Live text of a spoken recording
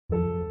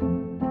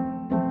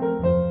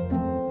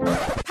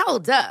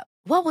Hold up.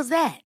 What was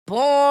that?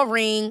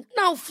 Boring.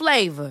 No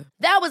flavor.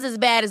 That was as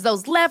bad as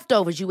those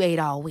leftovers you ate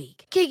all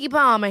week. Keke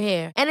Palmer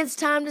here, and it's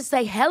time to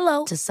say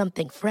hello to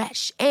something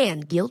fresh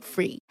and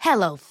guilt-free.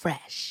 Hello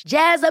Fresh.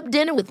 Jazz up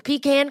dinner with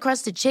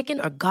pecan-crusted chicken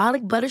or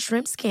garlic butter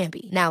shrimp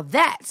scampi. Now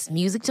that's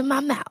music to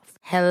my mouth.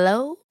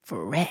 Hello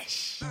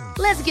Fresh.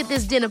 Let's get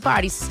this dinner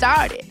party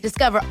started.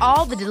 Discover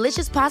all the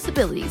delicious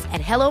possibilities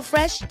at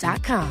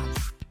hellofresh.com.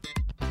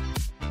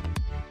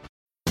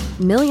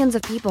 Millions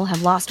of people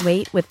have lost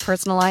weight with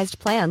personalized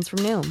plans from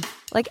Noom.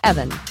 Like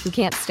Evan, who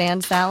can't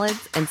stand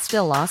salads and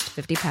still lost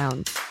 50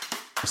 pounds.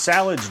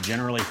 Salads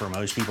generally for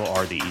most people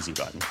are the easy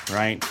button,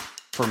 right?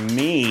 For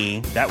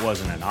me, that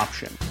wasn't an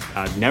option.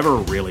 I never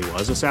really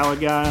was a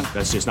salad guy.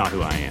 That's just not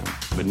who I am.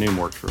 But Noom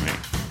worked for me.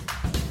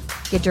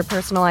 Get your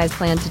personalized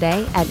plan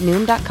today at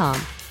Noom.com.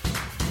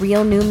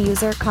 Real Noom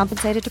user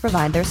compensated to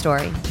provide their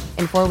story.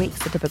 In 4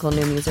 weeks, the typical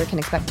Noom user can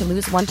expect to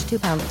lose 1 to 2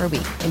 pounds per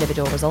week.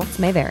 Individual results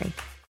may vary.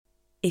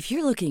 If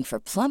you're looking for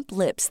plump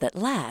lips that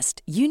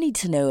last, you need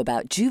to know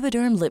about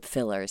Juvederm lip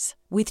fillers.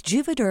 With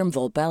Juvederm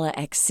Volbella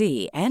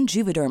XC and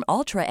Juvederm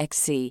Ultra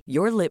XC,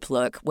 your lip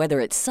look, whether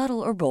it's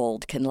subtle or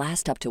bold, can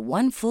last up to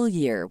 1 full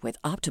year with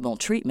optimal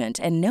treatment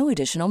and no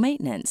additional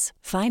maintenance.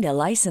 Find a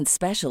licensed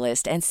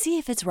specialist and see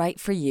if it's right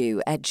for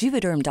you at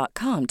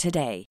Juvederm.com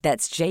today.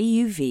 That's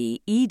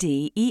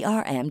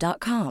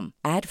JUVEDERM.com.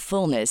 Add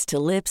fullness to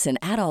lips in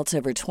adults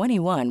over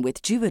 21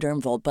 with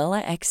Juvederm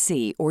Volbella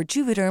XC or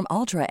Juvederm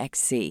Ultra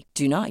XC.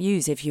 Do not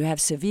use if you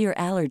have severe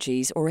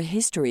allergies or a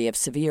history of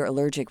severe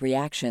allergic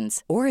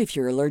reactions, or if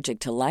you're allergic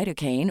to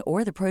lidocaine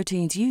or the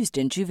proteins used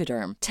in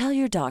Juvederm. Tell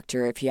your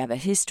doctor if you have a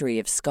history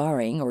of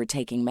scarring or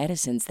taking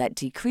medicines that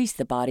decrease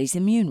the body's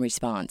immune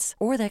response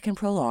or that can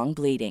prolong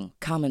bleeding.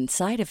 Common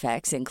side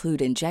effects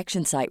include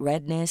injection site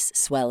redness,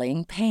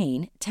 swelling,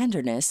 pain,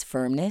 tenderness,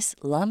 firmness,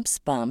 lumps,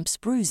 bumps,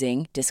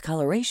 bruising,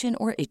 discoloration,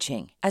 or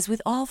itching. As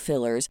with all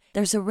fillers,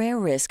 there's a rare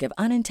risk of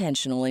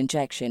unintentional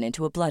injection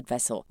into a blood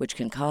vessel, which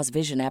can cause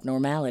vision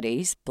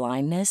abnormalities,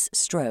 blindness,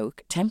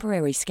 stroke,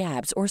 temporary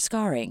scabs, or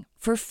scarring.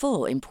 For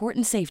full,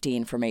 important safety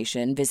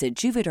information,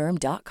 visit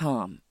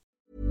Juvederm.com.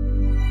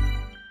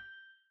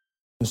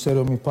 Nu ser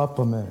jag min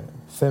pappa med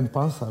 5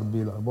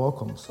 pansarbilar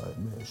bakom sig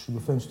med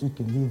 25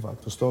 stycken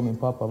livvakt. Förstår min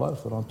pappa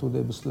varför han tog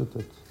det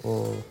beslutet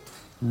och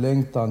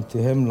längtan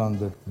till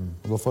hemlandet.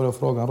 Och då får jag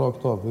frågan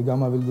rakt av, hur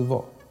gammal vill du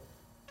vara?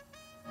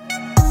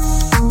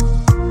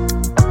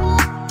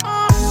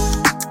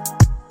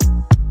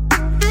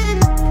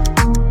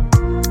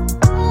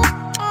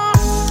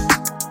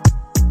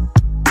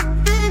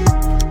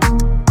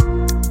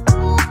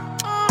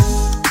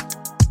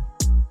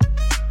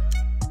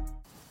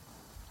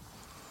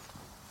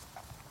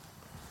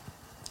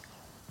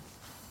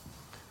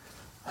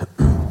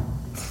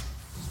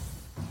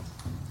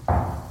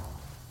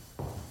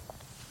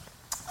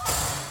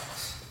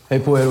 Hej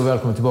på er och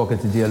välkommen tillbaka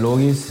till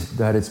Dialogis.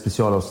 Det här är ett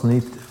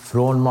specialavsnitt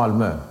från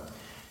Malmö.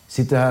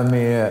 Sitter här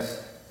med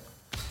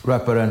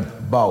rapparen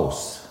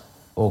Baus.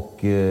 Och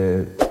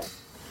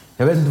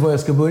jag vet inte var jag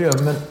ska börja,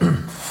 men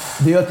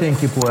det jag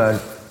tänker på är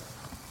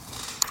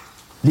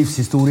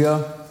livshistoria.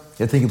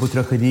 Jag tänker på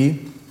tragedi.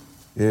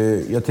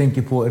 Jag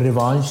tänker på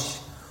revansch.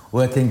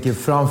 Och jag tänker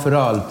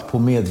framförallt på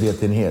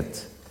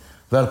medvetenhet.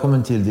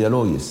 Välkommen till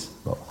Dialogis.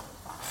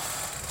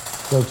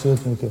 Tack så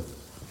jättemycket.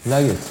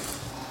 Läget?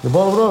 Det är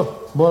bara bra.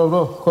 Bara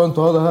bra. Skönt att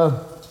ha det här.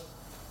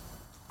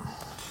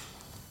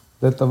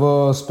 Detta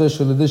var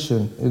special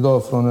edition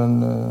idag från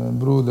en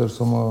broder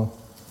som har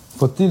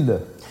fått till det.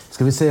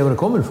 Ska vi säga var det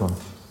kommer ifrån?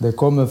 Det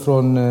kommer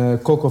från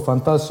Coco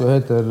Fantasio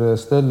heter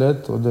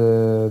stället. Och det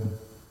är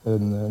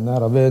en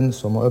nära vän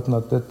som har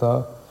öppnat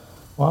detta.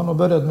 Och han har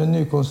börjat med en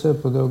ny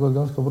koncept och det har gått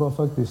ganska bra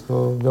faktiskt.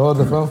 Och vi har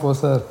det framför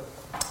oss här.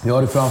 Vi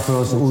har det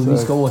framför oss och vi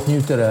ska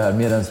åtnjuta det här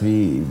medan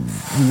vi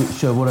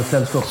kör våra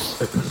sällskap.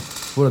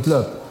 Vårat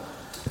löp.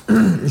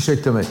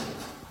 Ursäkta mig.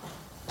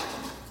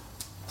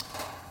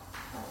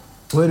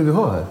 Vad är det vi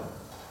har här?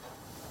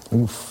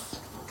 Uff.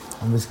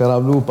 Om vi ska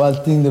rabbla upp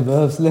allting, det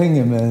behövs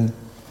länge, men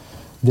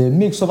det är en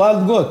mix av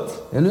allt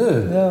gott. Eller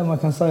hur? Ja, man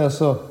kan säga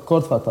så.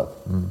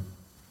 Kortfattat.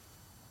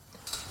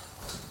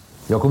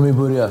 Jag kommer ju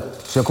börja.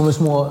 Så jag kommer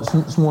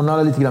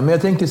smånalla lite grann. Men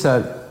jag tänker så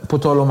här, på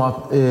tal om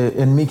att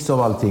en mix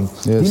av allting.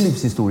 Yes. Din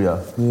livshistoria.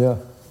 Ja.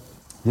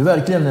 Det är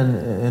verkligen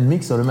en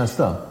mix av det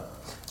mesta.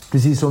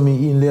 Precis som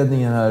i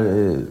inledningen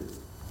här.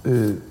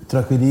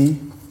 Tragedi.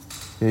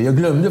 Jag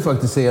glömde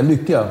faktiskt säga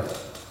lycka.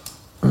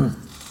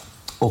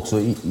 Också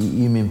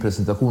i min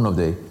presentation av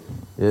dig.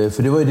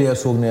 För det var ju det jag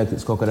såg när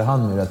jag skakade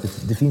hand med dig.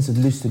 Att det finns ett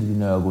lyster i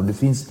dina ögon.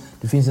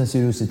 Det finns en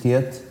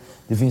seriositet.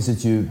 Det finns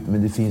ett djup,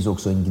 men det finns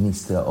också en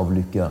gnistra av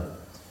lycka.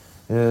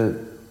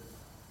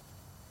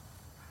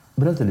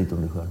 Berätta lite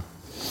om dig själv.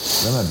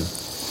 Vem är du?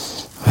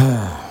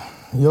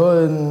 Jag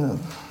är en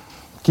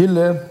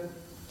kille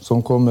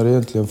som kommer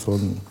egentligen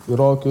från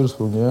Irak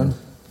ursprungligen.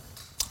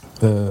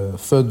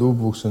 Född och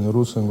uppvuxen i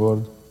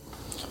Rosengård.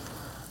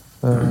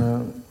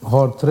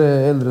 Har 3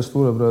 äldre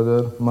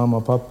storebröder, mamma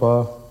och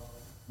pappa.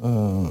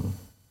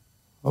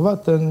 Har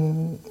varit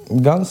en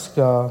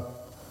ganska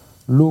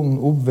lugn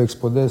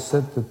uppväxt på det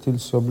sättet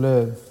tills jag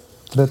blev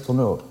 13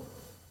 år.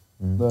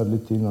 Där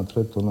lite innan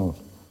 13 år.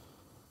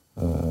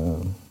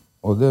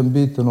 Och den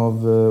biten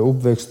av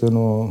uppväxten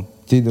och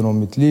tiden av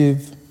mitt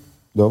liv,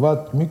 det har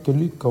varit mycket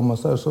lycka om man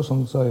säger så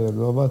som du säger.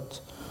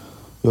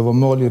 Jag var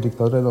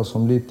målinriktad redan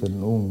som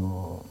liten, ung.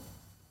 Och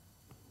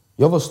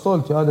jag var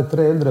stolt, jag hade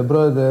 3 äldre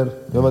bröder.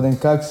 Jag var den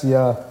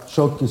kaxiga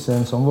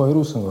tjockisen som var i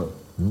Rosengård.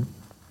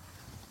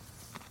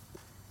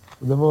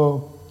 Det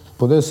var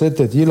på det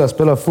sättet, gillade att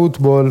spela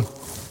fotboll.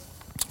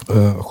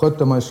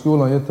 Skötte mig i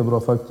skolan jättebra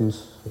faktiskt.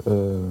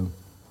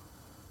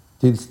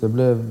 Tills det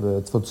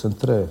blev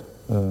 2003.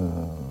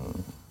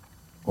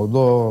 Och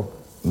då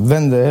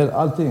vände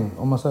allting,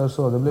 om man säger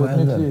så. Det blev ett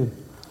nytt liv.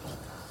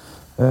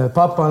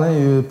 Pappan är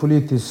ju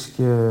politisk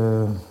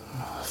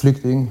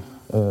flykting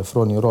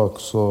från Irak.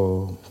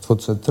 Så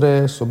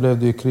 2003 så blev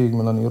det ju krig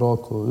mellan Irak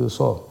och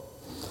USA.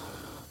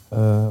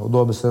 Och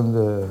då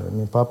bestämde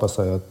min pappa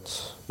sig att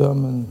ja,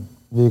 men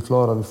vi är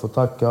klara, vi får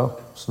tacka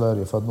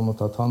Sverige för att de har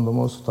tagit hand om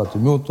oss, tagit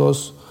emot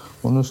oss.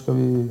 Och nu ska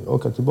vi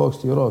åka tillbaka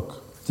till Irak.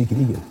 Till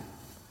kriget?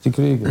 Till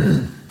kriget.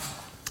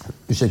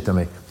 Ursäkta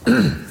mig.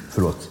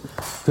 Förlåt.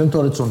 Vem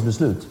tar ett sånt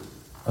beslut?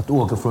 Att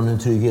åka från en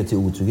trygghet till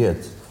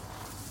otrygghet?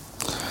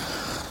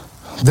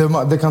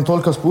 Det kan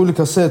tolkas på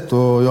olika sätt och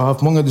jag har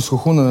haft många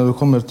diskussioner när det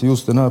kommer till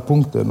just den här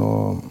punkten.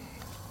 Och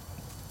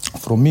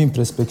från min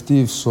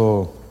perspektiv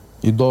så,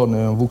 idag när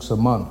jag är en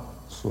vuxen man,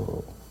 så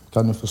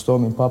kan jag förstå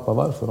min pappa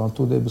varför han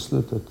tog det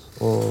beslutet.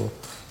 Och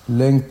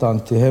längtan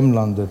till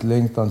hemlandet,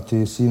 längtan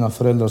till sina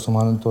föräldrar som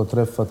han inte har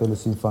träffat, eller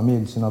sin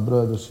familj, sina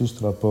bröder och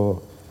systrar på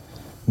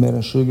mer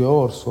än 20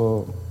 år.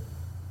 Så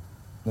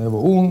när jag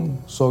var ung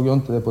såg jag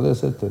inte det på det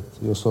sättet.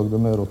 Jag såg det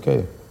mer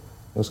okej.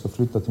 Jag ska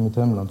flytta till mitt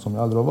hemland som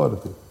jag aldrig har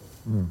varit i.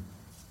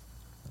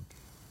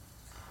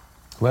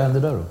 Vad hände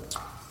där då?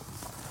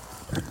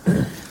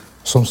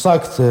 Som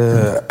sagt,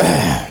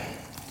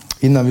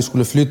 innan vi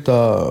skulle flytta,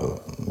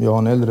 jag har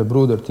en äldre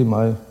broder till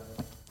mig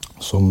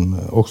som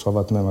också har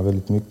varit med mig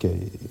väldigt mycket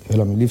i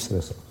hela min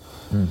livsresa.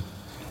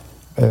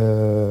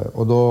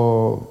 Och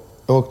då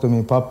åkte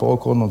min pappa och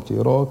honom till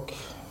Irak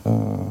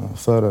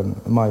för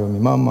mig och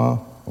min mamma.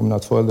 Och mina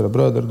 2 äldre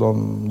bröder,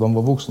 de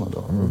var vuxna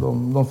då.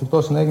 De fick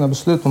ta sina egna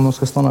beslut om de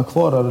ska stanna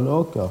kvar eller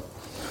åka.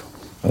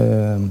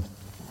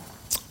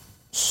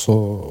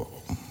 Så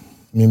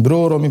min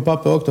bror och min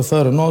pappa åkte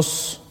före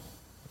oss.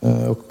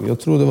 Och jag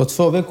tror det var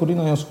 2 veckor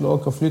innan jag skulle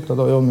åka och flytta.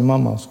 Då jag och min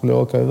mamma skulle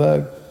åka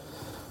iväg.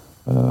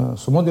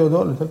 Så mådde jag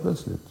dåligt helt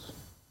plötsligt.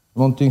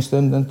 Någonting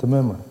stämde inte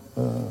med mig.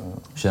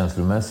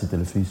 Känslomässigt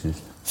eller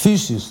fysiskt?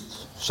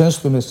 Fysiskt.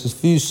 Känslomässigt,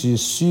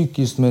 fysiskt,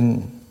 psykiskt.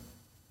 Men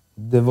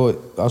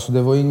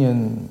det var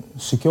ingen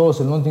psykos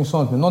eller någonting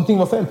sånt. Men någonting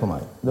var fel på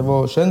mig. Det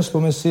var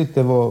känslomässigt,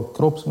 det var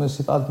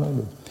kroppsmässigt, allt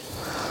möjligt.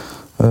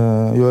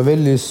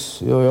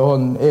 Jag har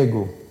en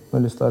ego.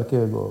 Väldigt stark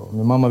ego.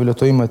 Min mamma ville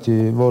ta in mig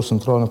till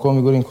vårdcentralen. Kom,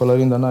 vi går in, kollar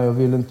in där. Nej, jag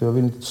vill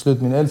inte. Till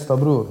slut min äldsta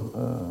bror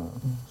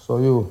sa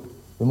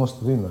vi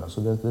måste gå in där.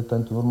 Så detta är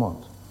inte normalt.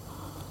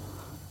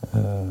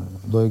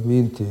 Då gick vi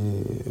in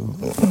till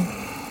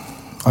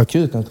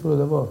akuten, tror jag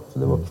det var. För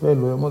det var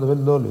kväll och jag mådde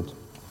väldigt dåligt.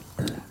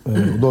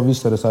 Och då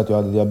visade det sig att jag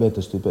hade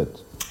diabetes typ 1.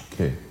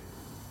 Okay.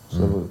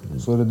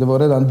 Så det var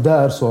redan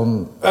där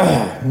som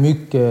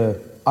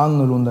mycket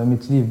annorlunda i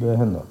mitt liv började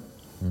hända.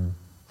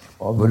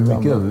 Var du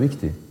mycket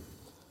överviktig?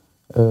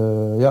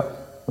 Ja,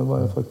 det var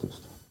jag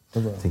faktiskt.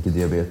 Jag tänker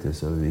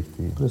diabetes,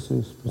 överviktig.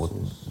 Precis.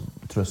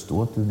 Tröst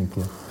åt du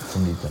mycket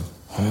som liten?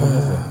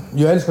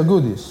 Jag älskar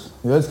godis.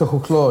 Jag älskar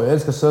choklad, jag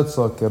älskar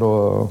sötsaker.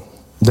 Och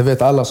det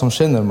vet alla som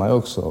känner mig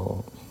också.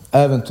 Och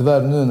även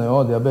tyvärr nu när jag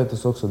har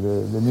diabetes också. Det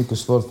är mycket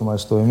svårt för mig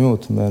att stå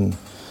emot. Men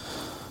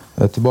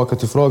tillbaka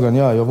till frågan,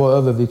 ja, jag var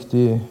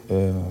överviktig.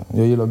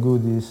 Jag gillar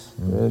godis.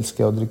 Jag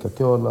älskar att dricka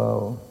cola.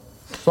 Och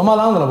som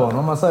alla andra barn,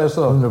 om man säger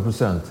så.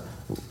 100%.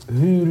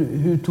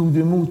 Hur tog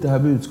du emot det här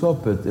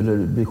budskapet eller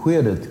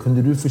beskedet?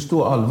 Kunde du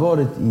förstå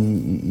allvaret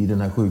i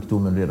den här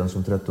sjukdomen redan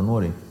som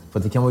 13-åring? För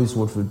att det kan vara ju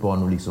svårt för ett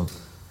barn att liksom...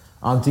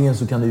 Antingen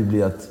så kan det ju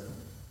bli att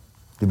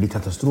det blir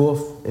katastrof,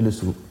 eller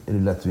så är det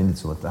lättvindigt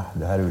så att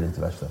det här är väl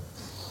inte värsta.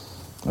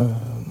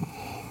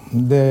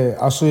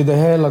 I det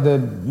hela,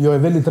 jag är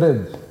väldigt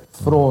rädd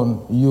från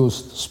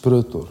just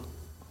sprutor.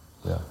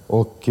 Ja.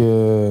 Och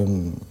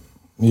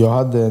jag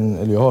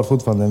har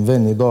fortfarande en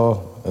vän idag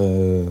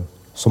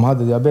som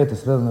hade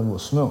diabetes redan när vi var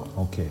små.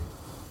 Okay.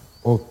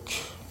 Och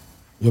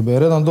jag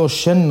började redan då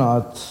känna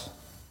att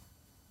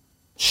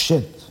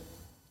shit.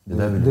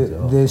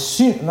 Det är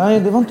synd. Nej,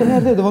 det var inte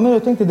mer det. Det var mer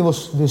jag tänkte det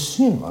är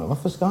synd. Man.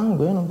 Varför ska han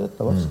gå igenom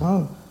detta? Varför ska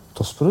han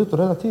ta sprutor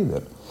hela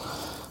tiden?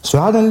 Så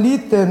jag hade en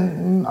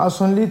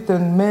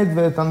liten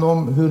medvetande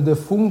om hur det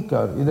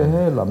funkar i det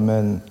hela.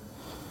 Men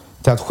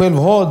till att själv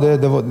ha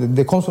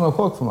det kom som en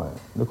chock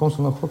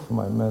för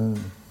mig.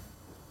 Men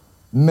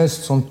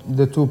mest som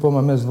det tog på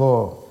mig mest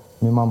var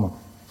min mamma.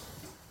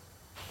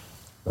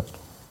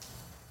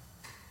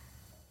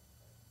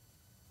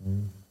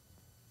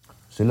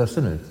 Ser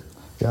ledsen ut?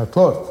 Ja,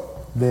 klart.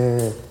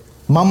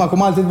 Mamma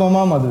kommer alltid vara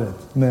mamma, du vet.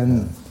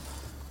 Men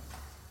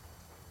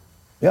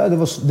ja,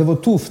 det var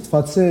tufft för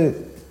att se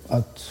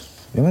att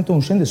Jag vet inte,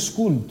 hon kände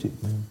skuld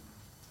typ.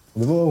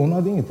 Hon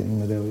hade ingenting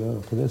med det att göra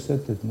på det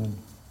sättet. Men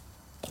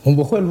hon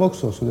var själv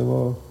också, så det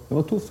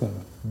var tufft för henne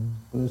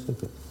på det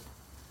sättet.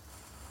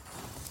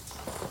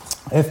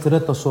 Efter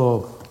detta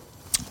så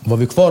var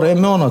vi kvar 1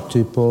 månad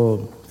typ och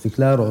fick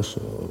lära oss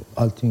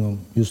allting om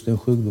just den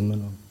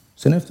sjukdomen.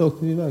 Sen efter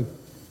åkte vi iväg.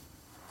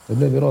 Det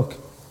blev Irak.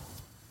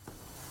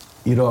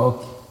 Irak,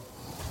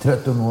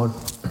 13 år.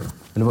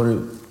 Eller var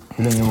du,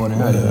 hur länge var ni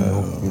här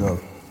i Irak?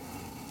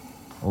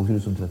 Åkte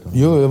du som 13 år?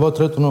 Jo, jag var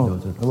 13 år.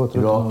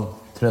 Irak,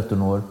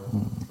 13 år.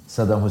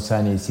 Saddam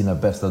Hussein i sina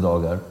bästa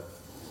dagar.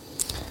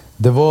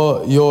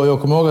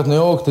 Jag kommer ihåg att när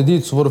jag åkte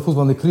dit så var det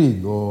fortfarande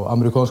krig och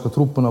amerikanska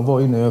trupperna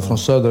var inne. Jag är från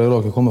södra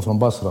Irak, jag kommer från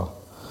Basra.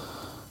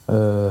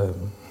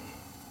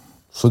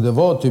 Så det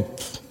var typ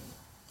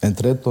en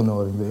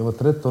 13-åring. Jag var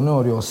 13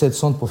 år, jag har sett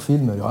sånt på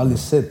filmer. Jag har aldrig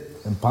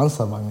sett en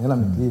pansarvagn i hela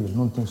mitt liv.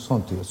 Någonting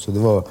sånt. Så det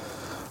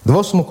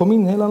var som att komma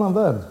in i en hel annan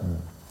värld.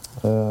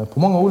 På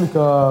många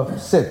olika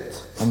sätt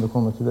om det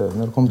kommer till det.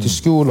 När det kommer till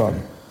skolan,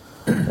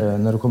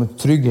 när det kommer till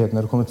trygghet,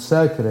 när det kommer till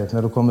säkerhet,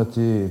 när det kommer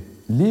till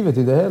livet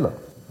i det hela.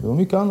 Det var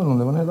mycket annorlunda,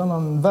 det var en helt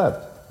annan värld.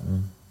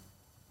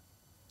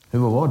 Hur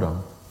var vardagen?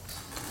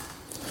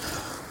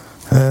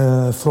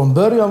 Från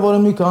början var det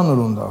mycket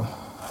annorlunda.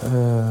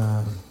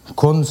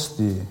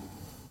 Konstig.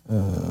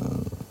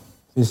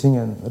 Det finns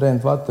ingen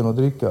rent vatten att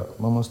dricka.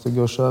 Man måste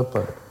gå och köpa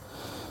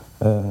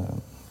det.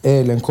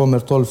 Elen kommer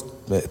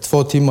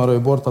 2 timmar och är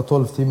borta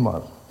 12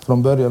 timmar.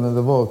 Från början när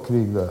det var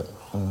krig där.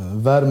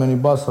 Värmen i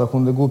Basra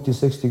kunde gå upp till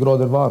 60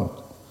 grader varmt.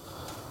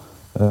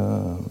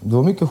 Det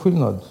var mycket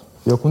skillnad.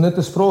 Jag kunde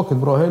inte språket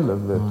bra heller.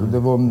 Det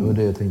var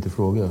det jag tänkte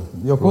fråga.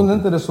 Jag kunde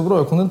inte det så bra.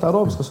 Jag kunde inte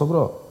arabiska så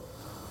bra.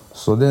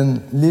 Så den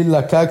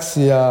lilla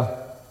kaxiga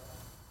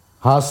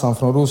Hassan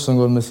från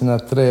Rosengård med sina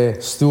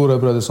 3 stora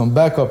bröder som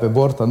backup är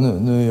borta nu.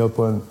 Nu är jag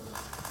på en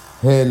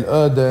hel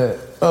öde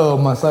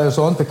om man säger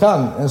så. Jag inte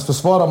kan ens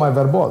försvara mig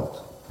verbalt.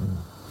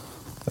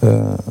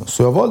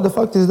 Så jag valde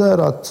faktiskt där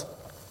att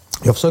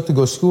jag försökte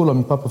gå i skola.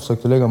 Min pappa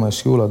försökte lägga mig i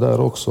skola där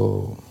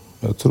också.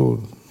 Jag tror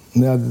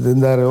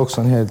den där är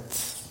också en helt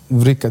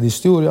vrickad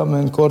historia,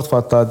 men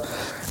kortfattat,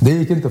 det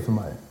gick inte för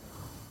mig.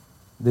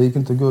 Det gick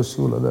inte att gå i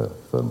skola där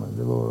för mig.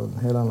 Det var en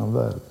helt annan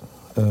värld.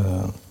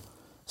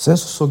 Sen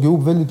så såg jag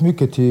upp väldigt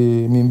mycket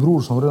till min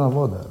bror som redan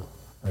var där.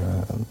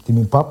 Till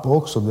min pappa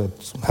också.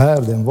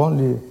 Här, det är en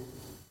vanlig...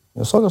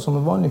 Jag såg det som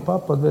en vanlig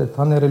pappa.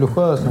 Han är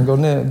religiös, han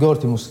går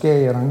till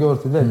moskéer, han går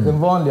till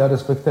den vanliga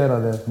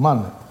respekterade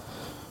mannen.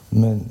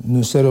 Men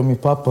nu ser jag min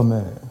pappa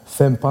med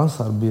 5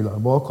 pansarbilar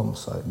bakom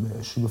sig, med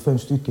 25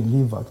 stycken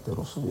livvakter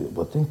och så vidare. Jag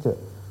bara tänkte,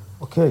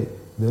 okej,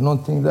 det är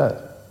någonting där.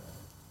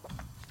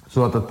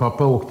 Så att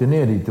pappa åkte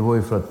ner dit, det var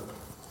ju för att,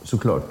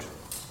 såklart,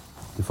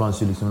 det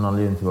fanns ju liksom en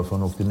anledning till varför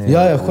han åkte ner.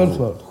 Ja,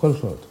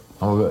 självklart.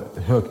 Han var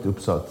högt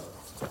uppsatt.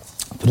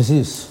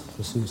 Precis.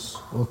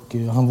 Och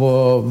han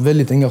var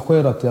väldigt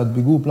engagerad i att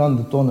bygga upp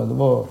landet då när det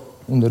var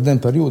under den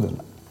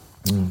perioden.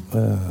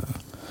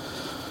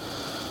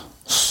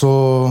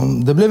 Så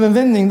det blev en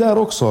vändning där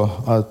också,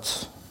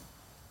 att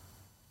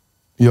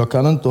jag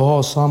kan inte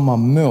ha samma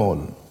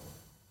mål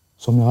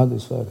som jag hade i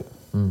Sverige.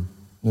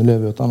 Nu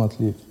lever jag ett annat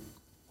liv.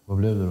 Vad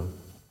blev det då?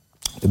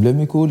 Det blev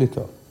mycket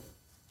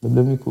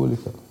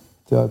olika.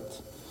 Till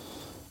att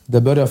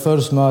det började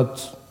först med att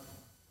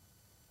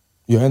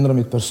jag ändrade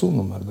mitt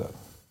personnummer där.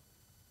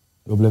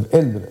 Jag blev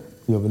äldre.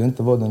 Jag ville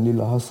inte vara den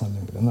lilla Hassan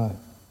längre. Nej.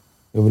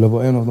 Jag ville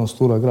vara en av de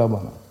stora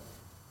grabbarna.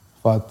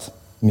 För att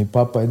min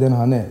pappa är den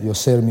han är. Jag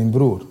ser min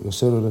bror. Jag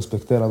ser hur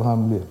respekterad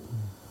han blir.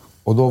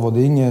 Och då var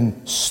det ingen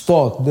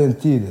stat den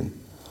tiden.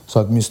 Så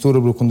att min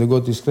storebror kunde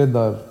gå till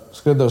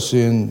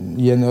skräddarsyn,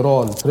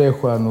 general, 3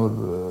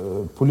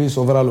 stjärnor, polis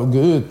överallt och gå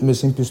ut med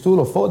sin pistol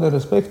och få den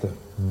respekten.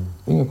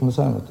 Ingen kunde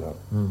säga något.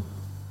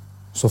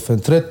 Så för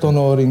en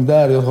 13-åring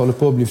där, jag håller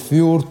på att bli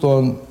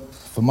 14.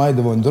 För mig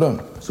det var en dröm.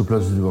 Så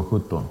plötsligt du var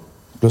 17?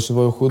 Plötsligt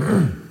var jag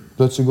 17.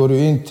 Plötsligt går du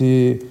in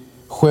till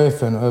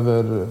chefen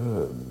över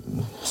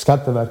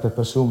Skatteverket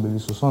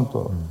personbilvis och sånt.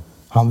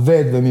 Han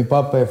vet vem min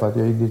pappa är för att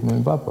jag gick dit med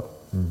min pappa.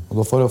 Och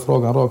då får jag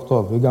frågan rakt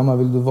av, hur gammal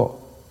vill du vara?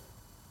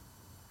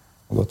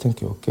 Och då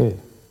tänker jag, okej.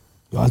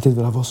 Jag har alltid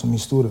velat vara som min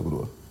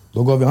storebror.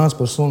 Då gav jag hans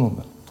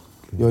personnummer.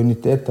 Jag är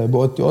 91, jag är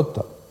bara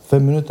 88.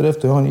 5 minuter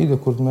efter jag har en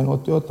ID-kort med en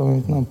 88 med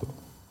mitt namn på.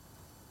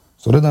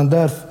 Så redan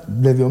där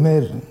blev jag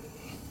mer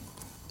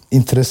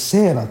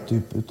intresserad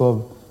typ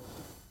utav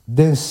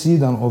den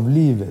sidan av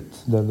livet.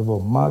 Där det var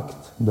makt,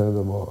 där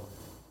det var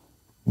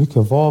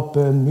mycket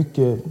vapen,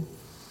 mycket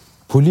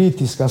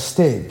politiska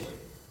steg.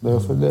 Där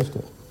jag följde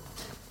efter.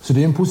 Så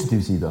det är en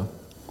positiv sida?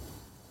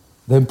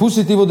 Den är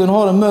positiv och den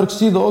har en mörk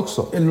sida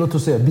också. Eller låt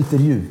oss säga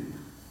bitterljuv.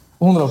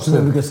 100%. Som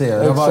jag brukar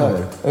säga,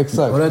 rabarber.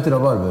 Exakt. Har du ätit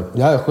rabarber?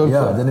 Ja, självklart.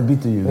 Ja, den är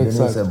bitterljuv. Den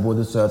Exakt. är så här,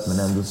 både söt men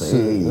ändå så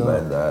här, vad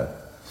är det här?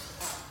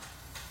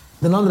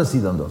 Den andra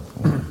sidan då?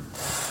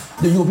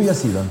 Den jobbiga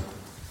sidan?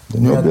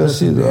 Den jobbiga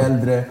sidan? Bli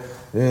äldre,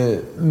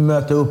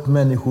 möta upp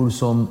människor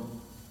som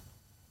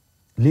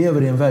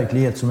lever i en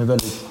verklighet som är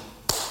väldigt...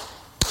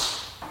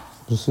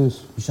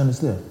 Precis. Hur kändes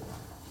det?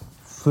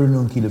 För en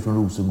ung kille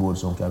från Rosengård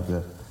som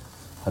kanske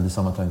hade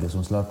samma tankar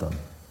som Zlatan.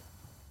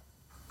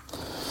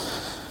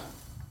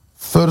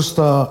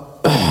 Första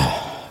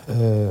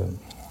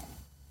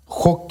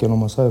chocken, om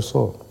man säger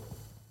så,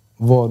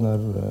 var när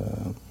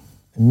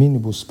en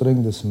minibuss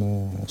sprängdes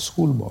med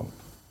skolbarn.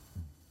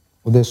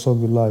 Och det såg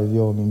vi live,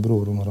 jag och min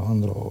bror och några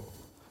andra. Och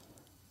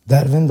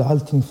där vände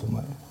allting för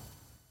mig.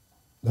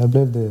 Där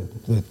blev det,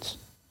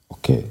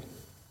 okej,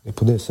 det är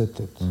på det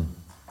sättet.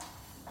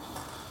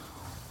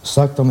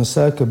 Sakta men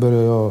säkert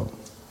började jag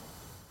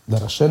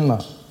lära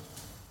känna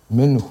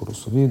människor och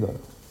så vidare.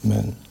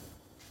 Men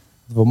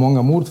det var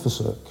många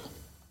mordförsök.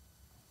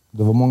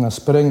 Det var många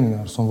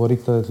sprängningar som var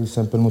riktade till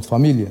exempel mot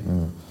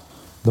familjen.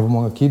 Det var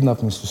många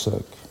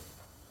kidnappningsförsök.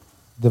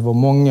 Det var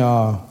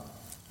många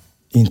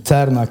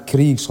interna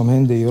krig som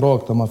hände i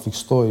Irak där man fick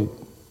stå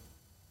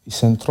i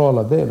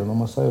centrala delen, om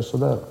man säger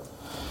sådär.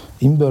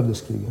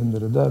 Inbördeskrig hände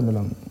det där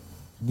mellan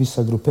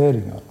vissa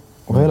grupperingar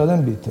och hela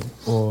den biten.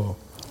 Och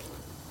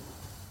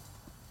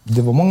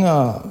det var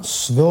många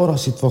svåra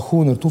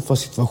situationer, tuffa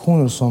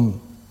situationer som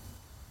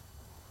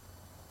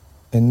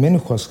en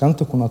människa ska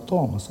inte kunna ta,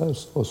 om man säger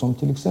så. Som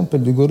till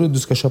exempel, du går ut, du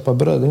ska köpa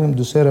bröd hem,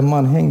 du ser en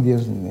man hängd i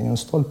en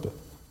stolpe.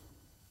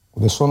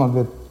 Och det är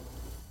sådana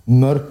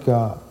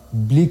mörka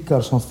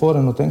blickar som får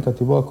en att tänka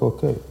tillbaka,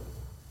 okej,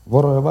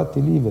 var har jag varit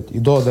i livet?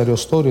 Idag, där jag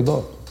står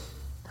idag.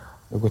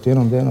 Jag har gått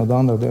igenom det ena och det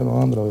andra och det ena och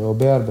det andra och jag har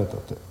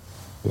bearbetat det.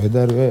 Jag är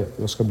där jag är,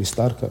 jag ska bli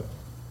starkare.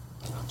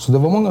 Så det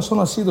var många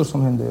sådana sidor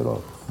som hände i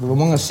Irak. Det var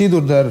många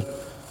sidor där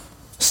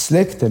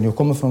släkten, jag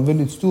kommer från en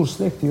väldigt stor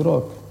släkt i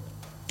Irak,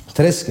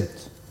 träsket.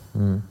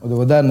 Och det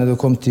var där när det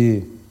kom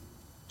till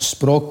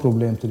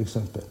språkproblem till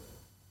exempel.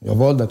 Jag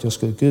valde att jag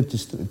skulle gå ut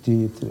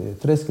till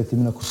träsket till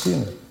mina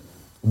kusiner.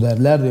 Och där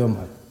lärde jag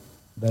mig.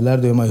 Där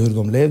lärde jag mig hur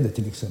de levde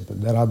till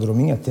exempel. Där hade de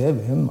inga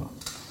tv hemma.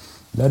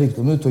 Där gick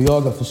de ut och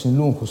jagade för sin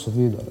lunch och så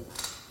vidare.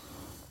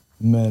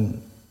 Men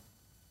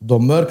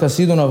de mörka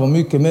sidorna var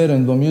mycket mer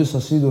än de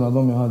ljusa sidorna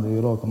de jag hade i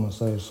Irak, om man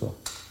säger så.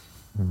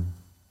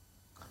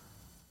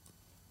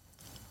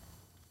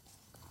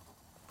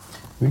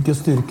 Vilka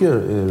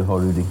styrkor har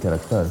du i din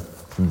karaktär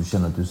som du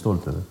känner att du är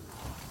stolt över?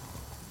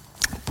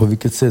 På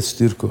vilket sätt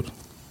styrkor?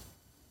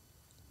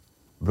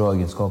 Bra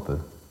egenskaper.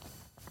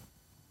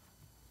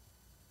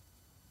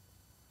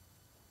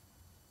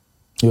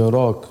 Jag är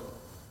rak.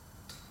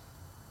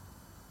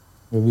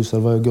 Jag visar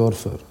vad jag går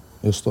för.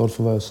 Jag står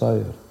för vad jag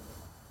säger.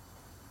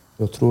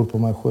 Jag tror på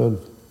mig själv.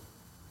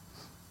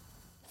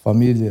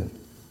 Familjen.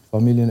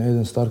 Familjen är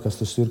den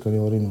starkaste styrkan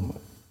jag har inom mig.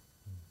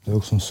 Det är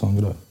också en sån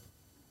grej.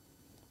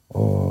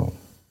 Och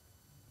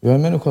jag är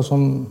en människa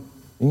som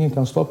ingen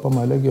kan stoppa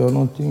mig. Lägger jag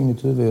någonting i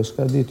mitt huvud, jag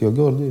ska dit, jag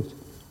går dit.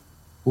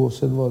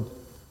 Oavsett vad.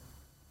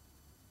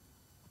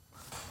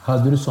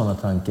 Hade du sådana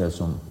tankar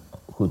som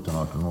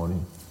 17-18-åring?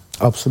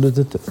 Absolut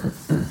inte.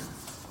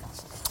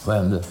 Vad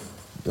hände?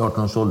 I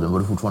 18-årsåldern, var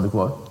du fortfarande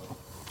kvar?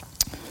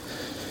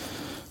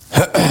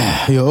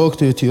 Jag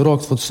åkte till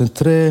Irak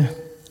 2003.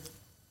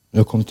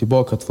 Jag kom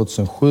tillbaka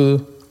 2007.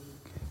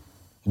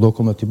 Då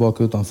kom jag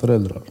tillbaka utan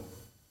föräldrar.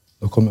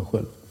 Då kom jag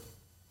själv.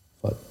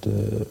 För att,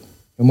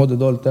 jag mådde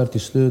dåligt där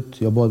till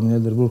slut. Jag bad min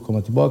äldre bror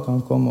komma tillbaka.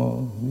 Han kom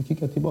och vi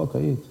kickade tillbaka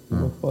hit. Jag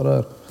var kvar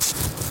här.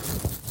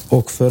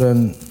 Och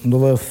då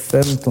var jag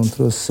 15,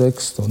 tror jag,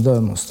 16,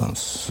 där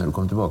någonstans. När du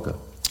kom tillbaka?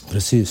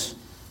 Precis.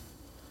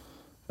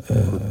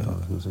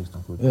 17,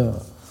 16, 17. Ja,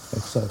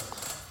 exakt.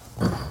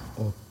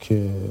 Och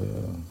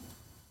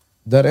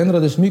där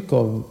ändrades mycket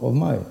av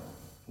mig.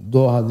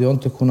 Då hade jag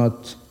inte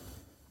kunnat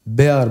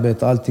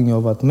bearbeta allting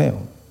jag varit med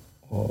om.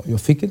 Och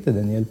jag fick inte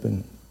den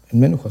hjälpen en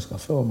människa ska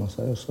få, om man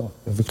säger så.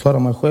 Jag fick klara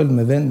mig själv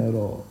med vänner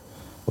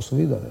och så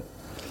vidare.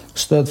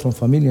 Stöd från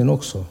familjen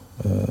också.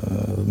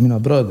 Mina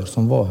bröder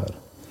som var här.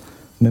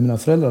 Men mina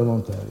föräldrar var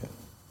inte här.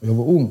 Jag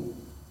var ung,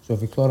 så jag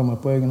fick klara mig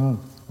på egen hand.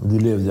 Du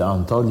levde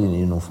antagligen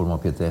i någon form av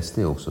PTSD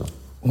också?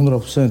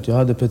 100%. Jag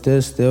hade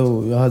PTSD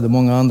och jag hade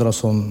många andra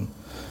som...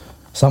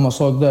 Samma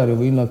sak där, jag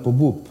var inlagd på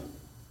BOP.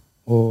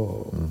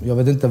 Och jag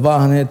vet inte vad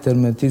han heter,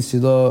 men tills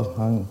idag,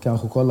 han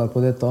kanske kollar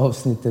på detta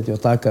avsnittet.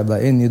 Jag tackar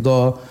dig än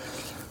idag.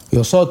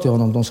 Jag sa till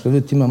honom, de skrev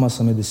ut till mig en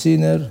massa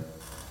mediciner.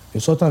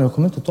 Jag sa till honom, jag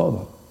kommer inte ta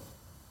dem.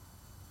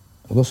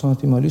 Och då sa han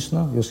till mig,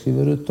 lyssna, jag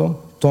skriver ut dem.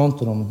 Ta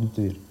inte dem om du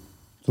inte vill.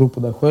 Tro på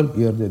dig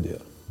själv, gör det du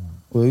gör.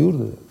 Och jag gjorde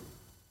det.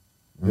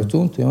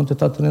 Jag har inte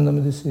tagit en enda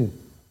medicin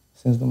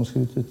sen de har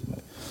skrivit ut till mig.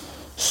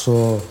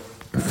 Så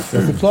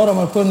jag förklarar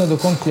mig själv när det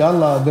kom till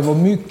alla. Det var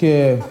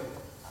mycket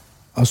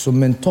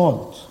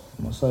mentalt,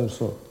 om man säger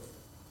så.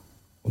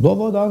 Och då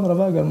var det andra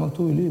vägar man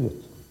tog i livet.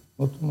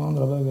 Då tog man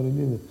andra vägar i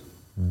livet.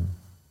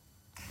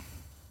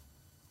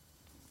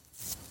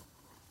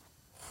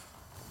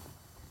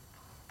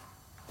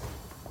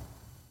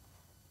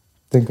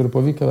 Tänker du på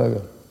vilka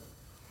vägar?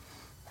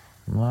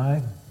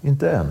 Nej,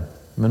 inte än.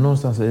 Men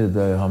någonstans är det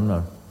där jag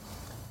hamnar.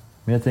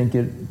 Men jag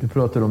tänker, du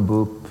pratar om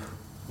BUP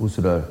och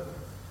sådär.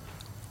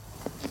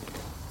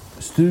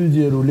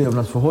 Studier och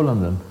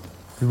levnadsförhållanden.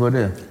 Hur var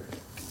det?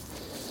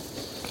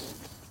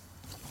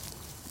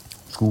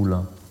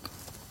 Skolan.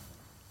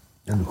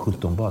 Ändå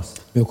 17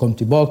 bast. Jag kom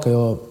tillbaka.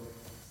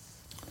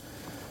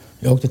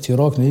 Jag åkte till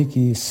Irak när jag gick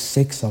i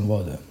 6:an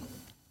var det.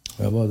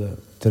 Jag var där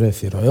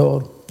 3-4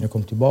 år. Jag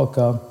kom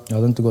tillbaka. Jag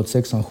hade inte gått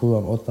 6an,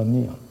 7an,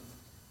 8an,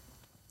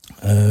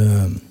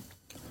 9an.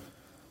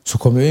 Så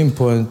kom jag in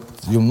på ett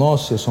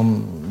gymnasium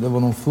som det var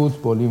någon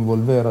fotboll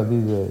involverad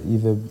i det.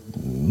 IV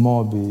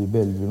Mabi i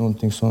Belgien,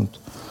 någonting sånt.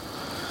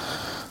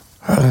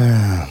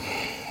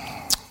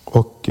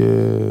 Och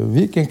vi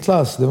gick en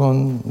klass. Det var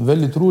en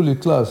väldigt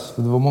rolig klass.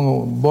 Det var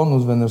många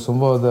barndomsvänner som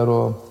var där.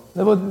 Och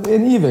det var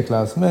en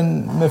IV-klass,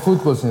 men med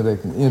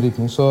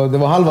fotbollsinriktning. Så det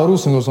var halva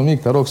Rosengård som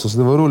gick där också, så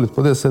det var roligt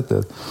på det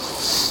sättet.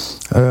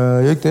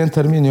 Jag gick en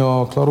termin,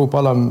 jag klarade upp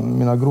alla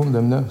mina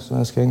grundämnen.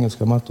 Svenska,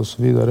 engelska, matte och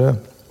så vidare.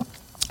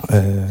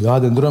 Jag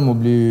hade en dröm att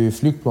bli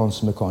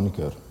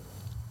flygplansmekaniker.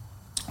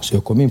 Så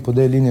jag kom in på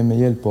den linjen med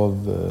hjälp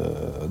av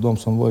de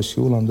som var i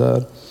skolan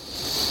där.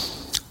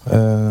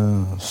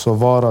 Så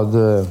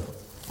varade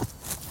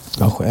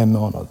kanske 1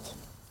 månad.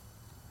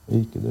 Jag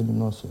gick i det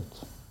gymnasiet.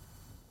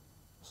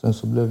 Sen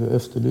så blev jag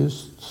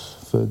efterlyst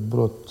för ett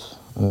brott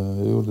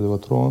jag gjorde, det var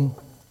trån.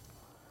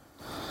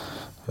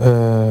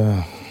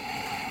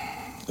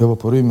 Jag var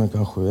på rymmen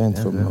kanske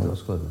 1-2 månader. Vad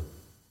ska du?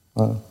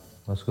 Ja.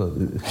 Vad ska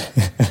du?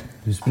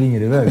 Du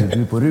springer iväg,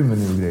 du är på rymmen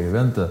nu och grejer.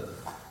 Vänta,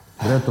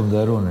 berätta om det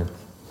här rånet.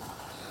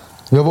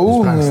 Jag var ung.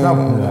 Du sprang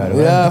snabbt nu här.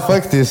 Ja,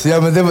 faktiskt.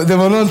 Ja, men det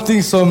var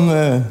någonting som...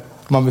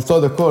 Man vill ta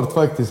det kort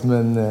faktiskt,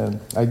 men...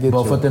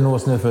 Bara för att en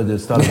åsne födde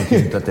stallet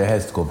inte att det är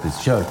hästkompis.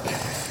 Kör!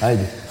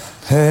 Hej.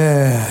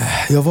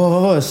 Jag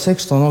var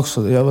 16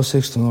 också. Jag var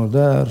 16 år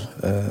där.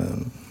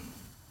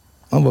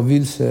 Man var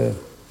vilse.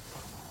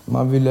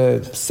 Man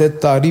ville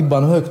sätta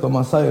ribban högt, om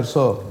man säger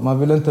så. Man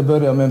ville inte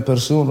börja med en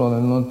personrån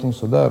eller någonting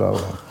sådär.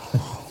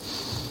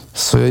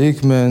 Så jag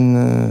gick med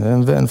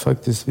en vän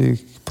faktiskt.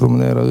 Vi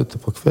promenerade ute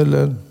på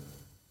kvällen.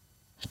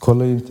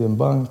 Kollade in till en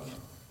bank.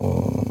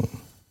 Och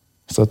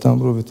sa till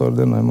bror, vi tar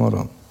denna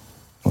imorgon.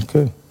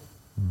 Okej.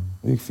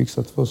 Vi fick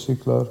fixa 2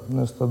 cyklar.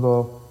 Nästa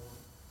dag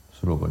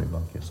så robbade ni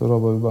banken? Så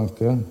robbade vi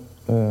banken.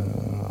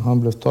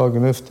 Han blev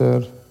tagen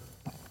efter.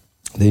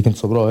 Det gick inte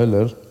så bra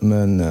heller,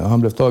 men han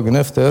blev tagen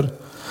efter.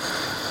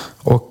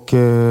 Och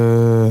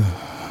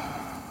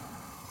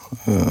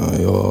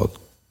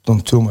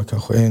de tog mig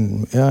kanske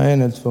 1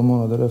 eller 2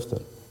 månader efter.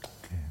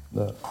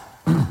 Där.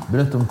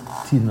 Berätta om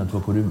tiden att du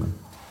var på rymmen.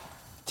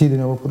 Tiden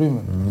jag var på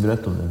rymmen?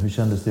 Berätta om det. Hur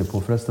kändes det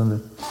påfrestande?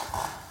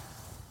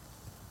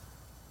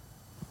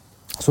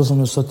 Så som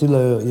jag sa till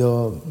dig,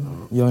 jag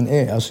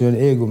är en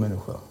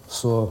egomänniska.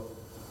 Så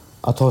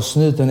att ha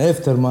snuten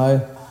efter mig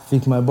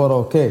fick mig bara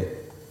okej.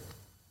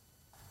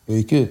 Jag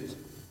gick ut.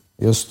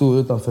 Jag stod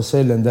utanför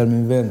cellen där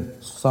min vän,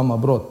 samma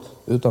brott,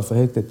 utanför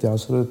häktet i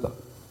hans ruta.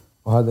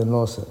 Och hade en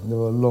laser. Det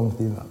var långt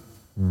innan.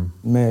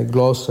 Med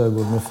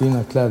glasögon, med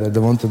fina kläder. Det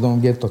var inte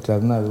de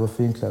gettokläderna, det var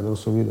finkläder och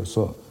så vidare.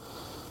 Så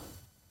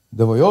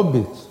det var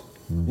jobbigt.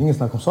 Ingen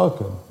snack om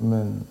saker.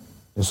 Men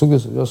jag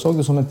såg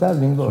det som en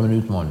tävling då. Som en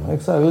utmaning?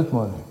 Exakt,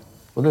 utmaning.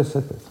 På det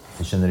sättet.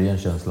 Jag känner igen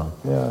känslan.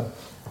 Ja.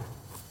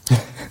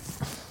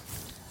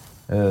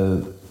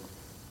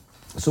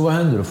 Så vad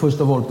hände då?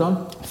 Första voltan?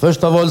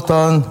 Första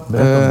voltan.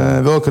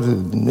 Vi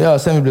åker,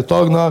 sen vi blev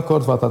tagna,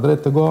 kortfattad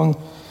rättegång.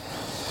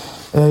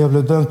 Jag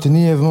blev dömd till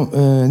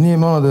 9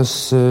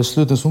 månaders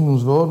slutens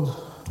ungdomsvård.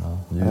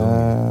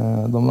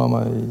 Ja, de la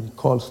mig i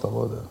Karlstad,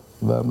 var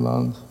det.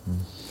 Värmland.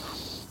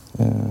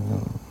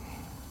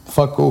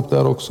 Fuckade upp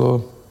där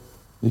också.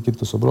 Gick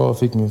inte så bra.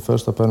 Fick min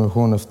första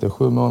permission efter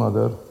 7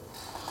 månader.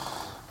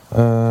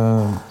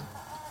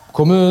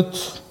 Kom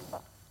ut.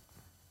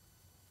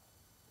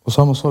 Och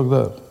samma sak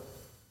där.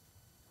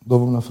 Då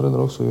var mina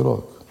föräldrar också i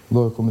Irak. Då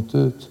har jag kommit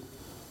ut.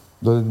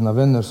 Då är det dina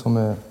vänner som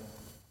är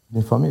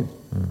din familj.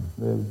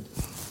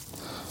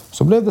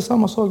 Så blev det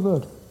samma sak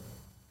där.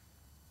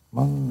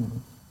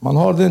 Man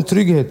har den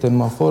tryggheten,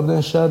 man får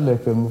den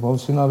kärleken av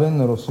sina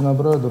vänner och sina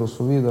bröder och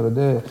så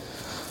vidare.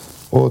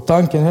 Och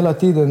tanken hela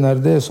tiden när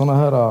det är såna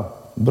här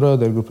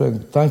brödergrupper,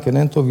 tanken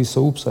är inte att visa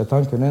upp sig,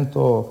 tanken är inte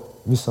att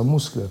visa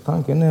muskler.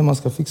 Tanken är att man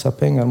ska fixa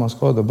pengar, man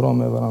ska ha det bra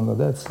med varandra.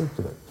 Det är ett sätt.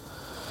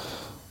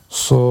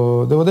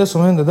 Så det var det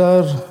som hände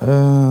där.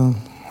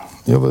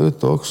 Jag var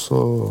ute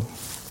också.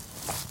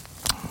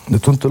 Det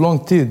tog inte lång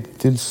tid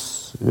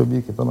tills jag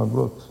begick ett annat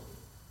brott.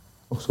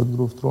 Också ett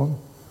grovt rån.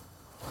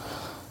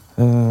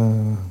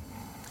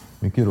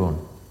 Mycket rån?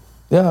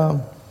 Ja.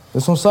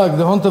 Som sagt,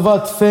 det har inte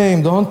varit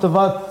fame, det har inte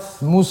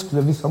varit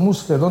muskler, vissa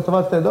muskler. Det har inte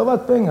varit det. Det har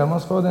varit pengar. Man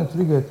ska ha den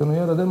tryggheten och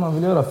göra det man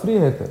vill göra.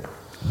 Friheten.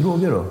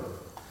 Droger då?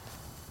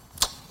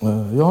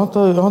 Jag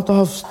har inte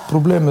haft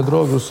problem med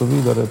droger och så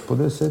vidare på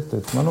det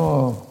sättet. Man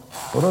har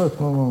rökt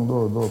någon gång då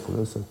och då på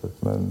det sättet.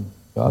 Men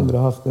jag har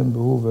aldrig haft den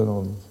behoven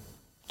av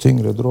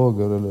tyngre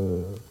droger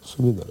eller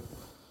så vidare.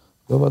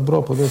 Det har varit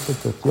bra på det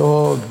sättet. Jag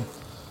har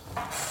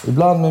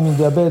ibland med min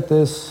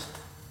diabetes,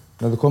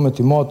 när det kommer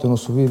till maten och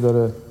så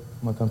vidare,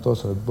 man kan ta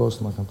sig ett boss,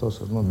 man kan ta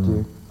sig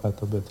någonting,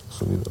 äta bättre och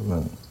så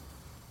vidare.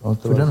 Men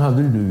för den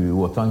hade du i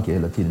åtanke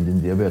hela tiden,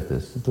 din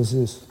diabetes?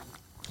 Precis.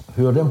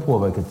 Hur har den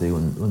påverkat dig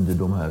under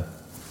de här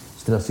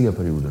stressiga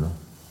perioderna?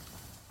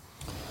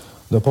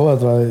 Det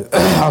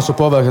har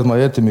påverkat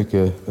mig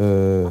jättemycket.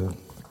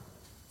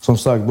 Som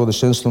sagt, både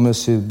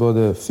känslomässigt,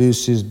 både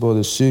fysiskt,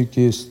 både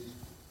psykiskt.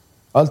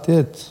 Alltid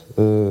ett.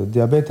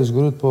 Diabetes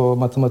går ut på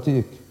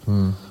matematik.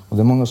 Och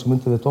det är många som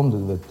inte vet om det.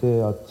 Du vet. Det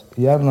är att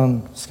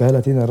hjärnan ska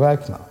hela tiden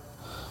räkna.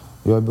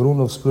 Jag är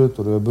beroende av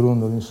sprutor, jag är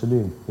beroende av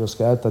insulin. Jag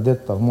ska äta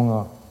detta, hur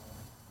många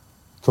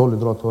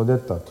kolhydrater har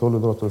detta.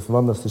 Kolhydrater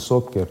förvandlas till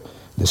socker.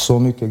 Det är så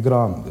mycket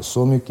gram, det är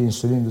så mycket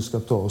insulin du ska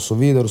ta och så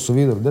vidare och så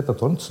vidare. Detta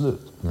tar inte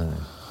slut. Nej.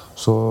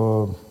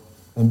 Så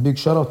en big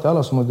shoutout till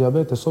alla som har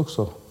diabetes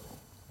också.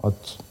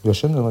 Att jag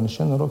känner vad ni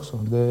känner också.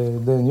 Det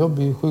är en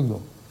jobbig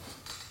sjukdom.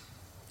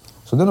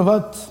 Så det har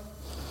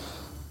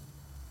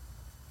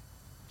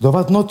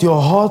varit något jag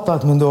har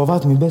hatat, men det har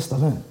varit min bästa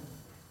vän.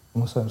 Om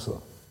man säger så.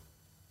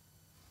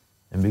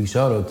 En big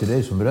shoutout till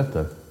dig som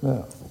berättar. Ja.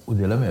 Och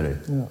delar med dig.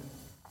 Ja.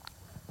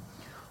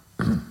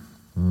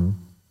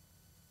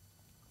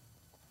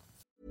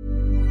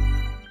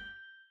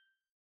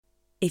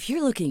 If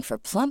you're looking for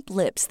plump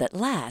lips that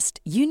last,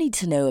 you need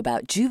to know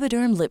about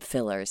Juvederm lip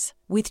fillers.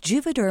 With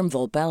Juvederm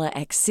Volbella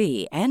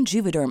XC and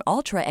Juvederm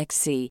Ultra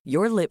XC,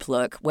 your lip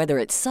look, whether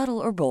it's subtle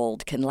or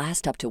bold, can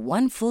last up to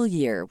 1 full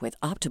year with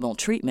optimal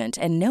treatment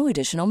and no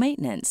additional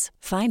maintenance.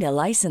 Find a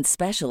licensed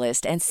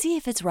specialist and see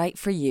if it's right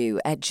for you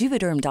at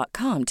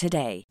Juvederm.com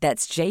today.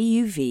 That's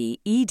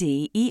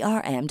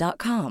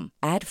JUVEDERM.com.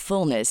 Add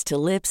fullness to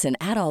lips in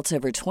adults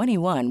over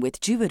 21 with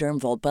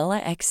Juvederm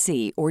Volbella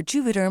XC or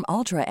Juvederm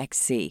Ultra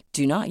XC.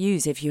 Do not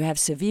use if you have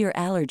severe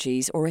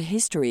allergies or a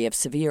history of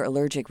severe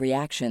allergic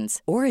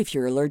reactions, or if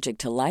you're allergic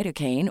to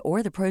lidocaine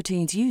or the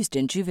proteins used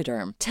in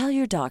Juvederm. Tell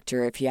your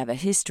doctor if you have a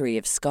history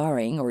of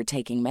scarring or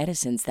taking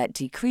medicines that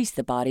decrease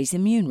the body's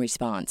immune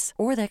response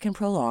or that can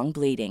prolong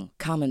bleeding.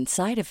 Common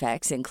side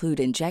effects include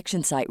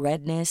injection site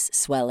redness,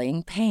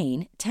 swelling,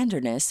 pain,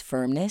 tenderness,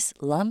 firmness,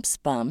 lumps,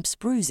 bumps,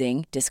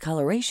 bruising,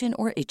 discoloration,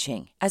 or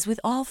itching. As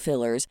with all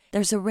fillers,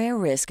 there's a rare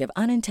risk of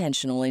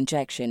unintentional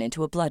injection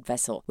into a blood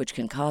vessel, which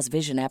can cause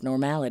vision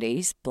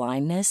abnormalities,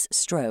 blindness,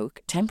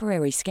 stroke,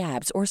 temporary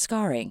scabs, or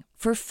scarring.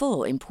 For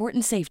full,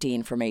 important safety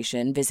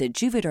information, visit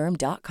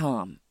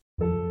Juvederm.com.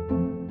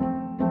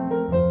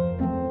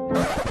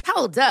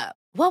 Hold up.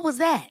 What was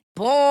that?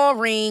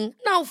 Boring.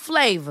 No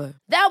flavor.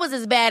 That was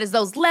as bad as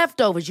those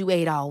leftovers you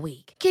ate all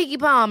week. Keke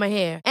Palmer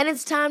here, and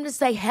it's time to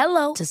say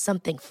hello to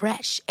something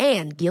fresh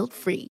and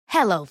guilt-free.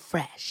 Hello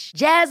Fresh.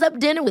 Jazz up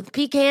dinner with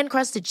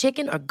pecan-crusted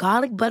chicken or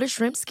garlic butter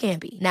shrimp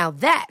scampi. Now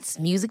that's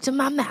music to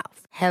my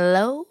mouth.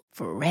 Hello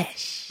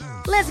Fresh.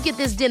 Let's get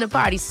this dinner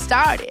party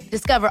started.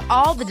 Discover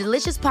all the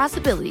delicious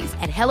possibilities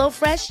at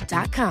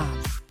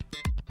HelloFresh.com.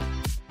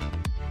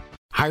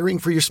 Hiring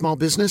for your small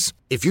business?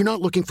 If you're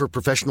not looking for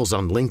professionals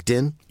on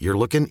LinkedIn, you're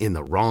looking in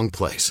the wrong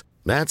place.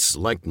 That's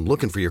like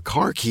looking for your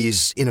car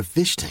keys in a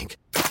fish tank.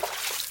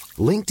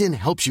 LinkedIn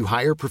helps you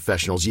hire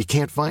professionals you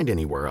can't find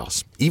anywhere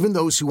else, even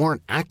those who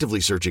aren't actively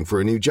searching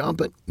for a new job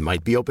but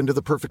might be open to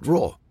the perfect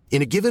role.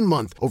 In a given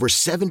month, over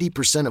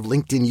 70% of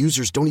LinkedIn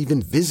users don't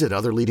even visit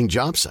other leading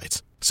job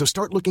sites. So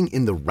start looking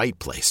in the right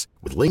place.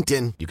 With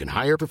LinkedIn, you can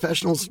hire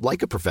professionals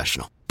like a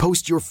professional.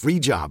 Post your free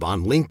job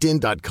on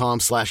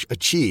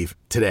linkedin.com/achieve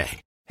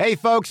today. Hey,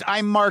 folks,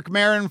 I'm Mark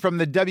Maron from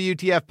the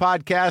WTF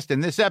Podcast,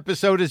 and this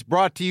episode is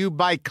brought to you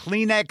by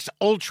Kleenex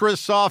Ultra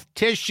Soft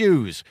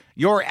Tissues,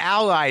 your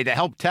ally to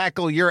help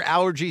tackle your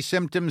allergy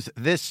symptoms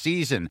this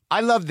season. I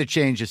love the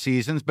change of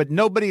seasons, but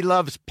nobody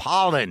loves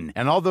pollen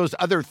and all those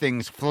other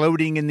things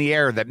floating in the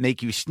air that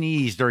make you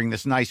sneeze during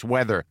this nice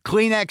weather.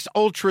 Kleenex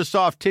Ultra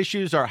Soft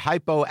Tissues are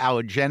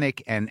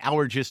hypoallergenic and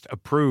allergist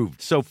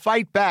approved, so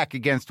fight back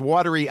against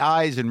watery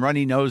eyes and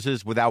runny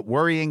noses without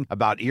worrying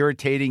about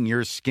irritating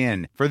your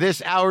skin. For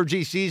this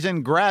allergy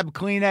season, grab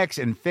Kleenex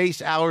and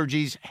face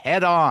allergies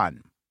head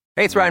on.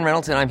 Hey, it's Ryan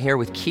Reynolds, and I'm here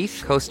with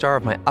Keith, co-star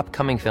of my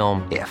upcoming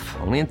film, If,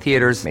 only in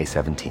theaters May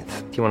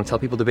 17th. Do you want to tell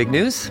people the big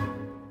news?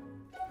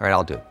 All right,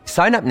 I'll do it.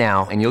 Sign up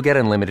now and you'll get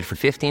unlimited for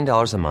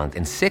 $15 a month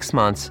and 6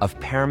 months of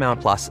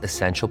Paramount Plus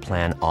Essential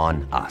Plan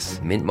on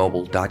us.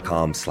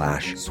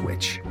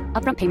 MintMobile.com/switch.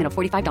 Upfront payment of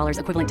 $45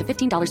 equivalent to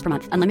 $15 per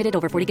month. Unlimited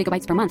over 40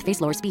 gigabytes per month.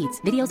 Face lower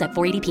speeds. Videos at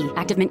 480p.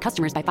 Active Mint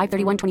customers by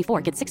 531.24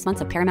 get 6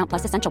 months of Paramount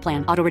Plus Essential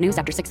Plan. Auto renews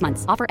after 6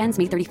 months. Offer ends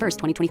May 31st,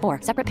 2024.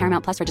 Separate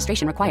Paramount Plus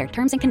registration required.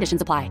 Terms and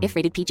conditions apply if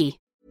rated PG.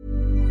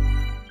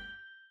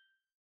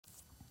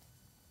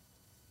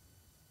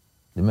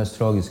 Det mest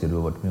tragiska du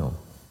har varit med om?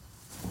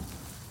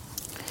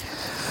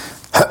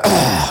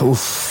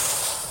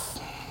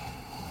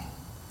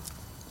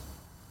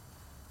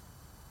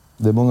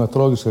 Det är många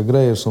tragiska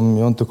grejer som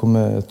jag inte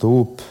kommer ta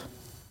upp.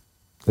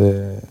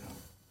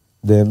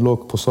 Det är en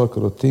lock på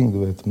saker och ting, du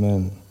vet.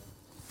 Men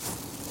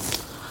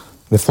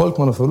det är folk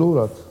man har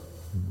förlorat.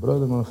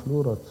 Bröder man har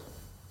förlorat.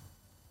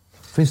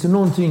 Finns det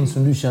någonting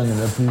som du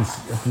känner att du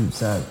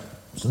så här,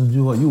 som du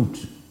har gjort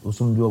och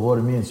som du har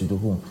varit med i en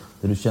situation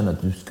där du känner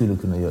att du skulle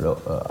kunna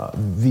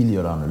vill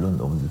göra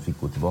annorlunda om du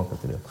fick gå tillbaka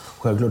till det?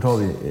 Självklart har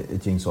vi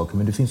ett gäng saker,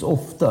 men det finns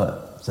ofta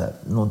så här,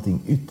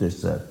 någonting ytterst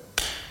så här.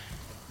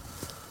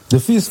 Det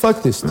finns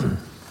faktiskt.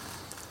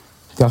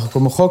 Kanske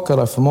kommer chocka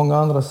dig, för många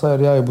andra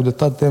säger jag borde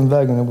tagit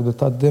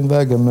den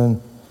vägen, men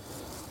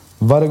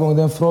varje gång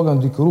den frågan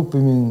dyker upp i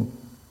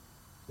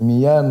min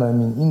hjärna, i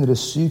min inre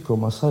psyke, om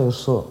man säger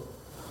så,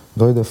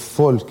 då är det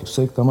folk,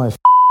 ursäkta mig,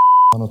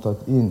 han har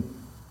tagit in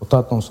och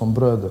tagit dem som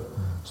bröder.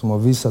 Som har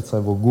visat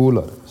sig vara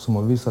golare, som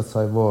har visat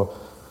sig vara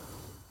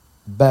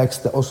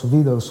backstab och så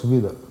vidare och så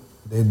vidare.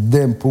 Det är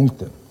den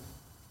punkten.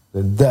 Det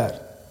är där.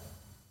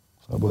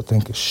 Så jag bara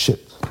tänker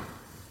shit.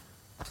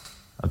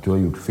 Att du har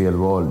gjort fel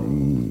val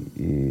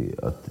i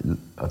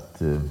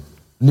att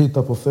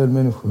lita på fel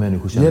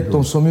människor. Gett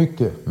dem så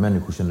mycket.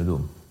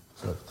 Människokännedom.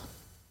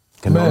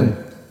 Men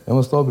jag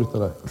måste avbryta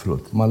dig.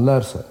 Förlåt. Man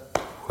lär sig.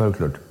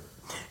 Självklart.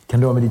 Kan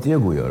det ha med ditt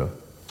ego att göra?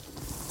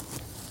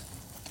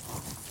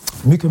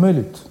 Mycket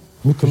möjligt.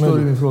 Förstår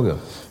du min fråga?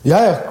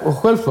 Ja, och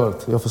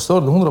självklart. Jag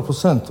förstår det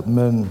 100%.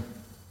 Men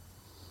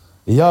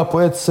ja, på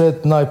ett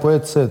sätt, nej på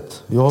ett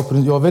sätt. Jag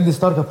har väldigt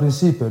starka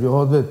principer. Jag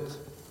har vet.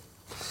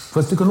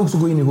 Fast det kan också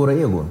gå in i våra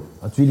egon.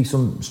 Att vi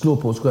liksom slår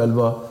på oss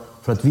själva.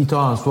 För att vi tar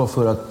ansvar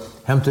för att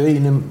hämta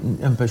in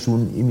en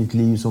person i mitt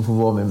liv som får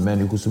vara med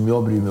människor som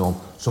jag bryr mig om.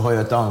 Så har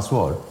jag ett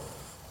ansvar.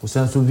 Och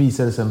sen så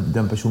visar det sig att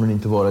den personen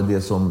inte vara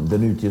det som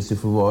den utger sig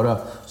för att vara.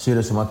 Så är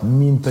det som att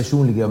min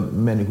personliga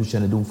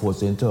människokännedom får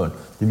sig en törn.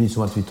 Det blir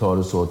som att vi tar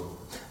oss åt.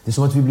 Det är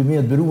som att vi blir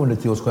medberoende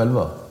till oss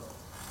själva.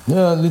 Jag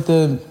är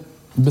lite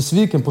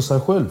besviken på sig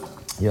själv.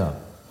 Ja.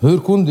 Hur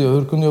kunde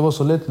jag vara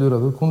så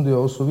lättlurad? Hur kunde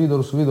jag? Och så vidare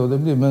och så vidare. Och det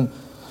blir, men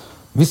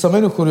vissa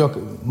människor,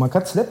 man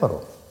kan inte släppa dem.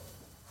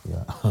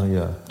 Ja.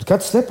 Ja. Du kan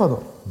inte släppa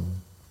dem.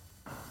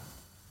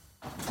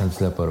 Kan inte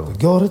släppa dem.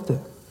 Det går inte.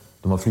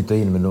 De har flyttat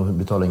in men de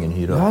betalar ingen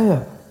hyra. Ja,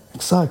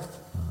 exakt.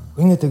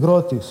 Inget är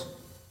gratis.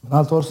 Men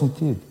allt har sin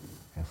tid.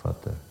 Jag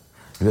fattar.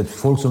 Du vet,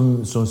 folk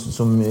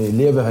som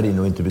lever här inne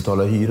och inte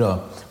betalar hyra,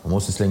 man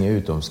måste slänga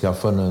ut dem.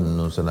 Skaffa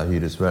någon sån här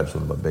hyresvärd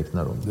som bara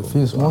becknar dem. Det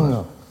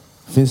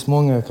finns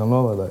många, jag kan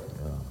lova dig.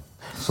 Ja.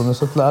 Som jag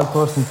sa till allt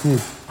har sin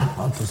tid.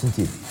 Allt har sin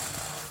tid.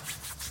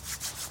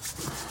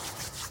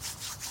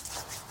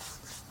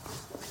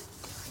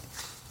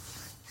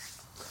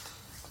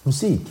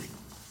 Musik.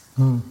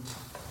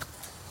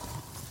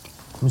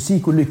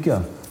 Musik och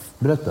lycka.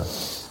 Berätta.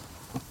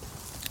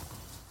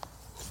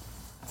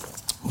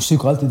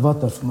 Musik har alltid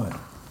varit där för mig.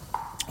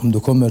 Om du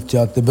kommer till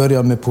att det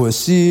börjar med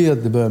poesi,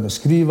 att det börjar med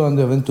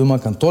skrivande, jag vet inte hur man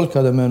kan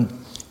tolka det, men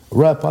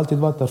rap har alltid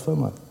varit där för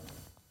mig.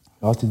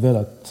 Jag har alltid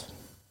velat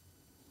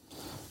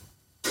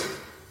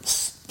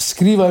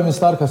skriva i min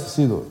starkaste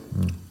sidor.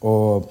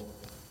 Och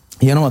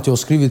genom att jag har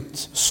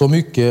skrivit så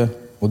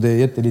mycket, och det är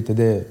jättelite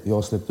det jag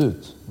har släppt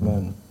ut.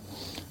 Men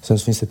sen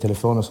finns det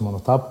telefoner som man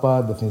har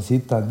tappat, det finns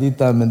hittan,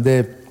 dittan, men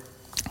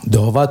det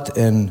har varit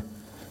en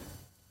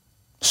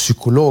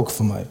psykolog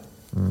för mig.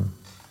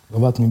 Det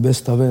har varit min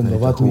bästa vän, det har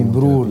varit min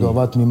bror, det har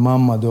varit min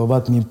mamma, det har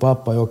varit min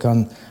pappa. Jag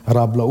kan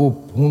rabbla upp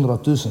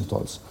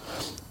 100,000-tals.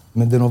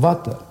 Men den har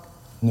varit där.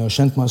 När jag har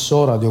känt mig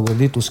sårad, jag går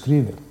dit och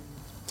skriver.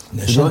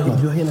 Du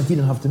har hela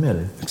tiden haft det med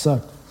dig?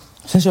 Exakt.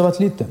 Sen så jag har varit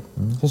liten.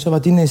 Sen så jag har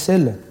varit inne i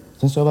cellen.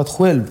 Sen så jag har varit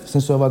själv.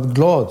 Sen så jag har varit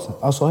glad.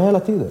 Alltså hela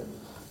tiden.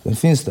 Den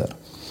finns där.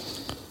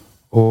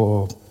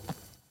 Och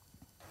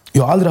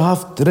jag har aldrig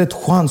haft rätt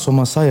chans, som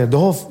man säger.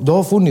 Det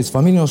har funnits.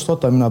 Familjen har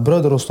stått där. Mina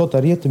bröder har stått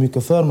där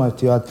jättemycket för mig.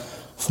 Till att,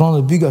 från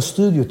att bygga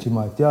studio till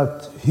mig. Till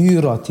att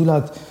hyra. Till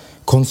att...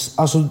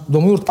 Alltså,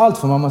 de har gjort allt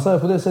för mig. Man säger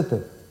på det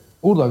sättet.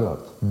 Ordagrant.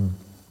 Men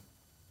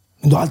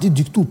det har alltid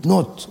dykt upp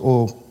något.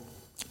 Och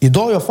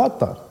idag jag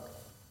fattar.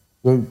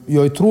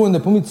 Jag är troende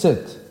på mitt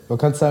sätt. Jag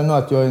kan inte säga nu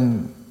att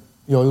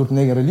jag har gjort en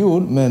egen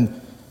religion. Men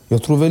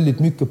jag tror väldigt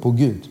mycket på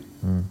Gud.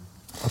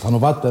 Att han har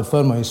varit där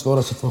för mig i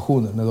svåra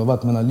situationer. När det har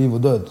varit mellan liv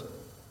och död.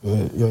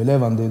 Jag är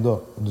levande idag.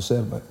 Och du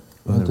ser mig.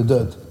 Jag är inte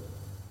död.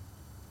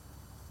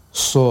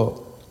 Så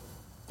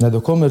när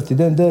det kommer till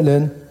den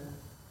delen.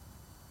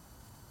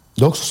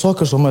 Det är också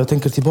saker som jag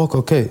tänker tillbaka.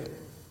 Okej,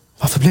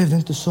 varför blev det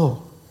inte så?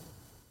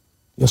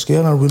 Jag ska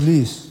göra en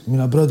release.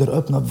 Mina bröder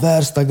öppnar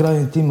värsta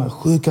grejen till mig.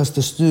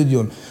 Sjukaste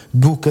studion.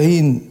 Boka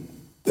in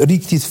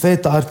riktigt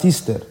feta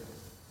artister.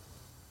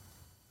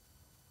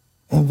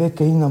 En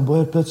vecka innan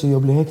börjar plötsligt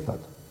jag bli häktad.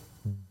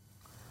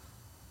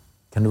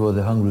 Kan det vara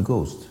The Hungry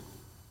Ghost?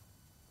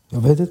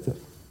 Jag vet inte.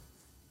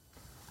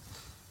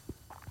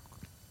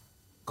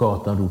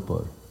 Gatan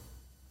ropar.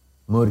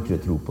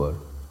 Mörkret ropar.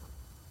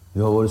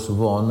 Vi har varit så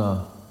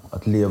vana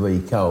att leva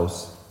i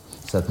kaos.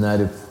 Så att när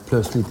det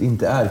plötsligt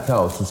inte är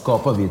kaos så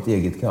skapar vi ett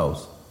eget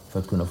kaos. För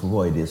att kunna få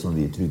vara i det som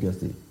vi är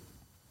tryggast i.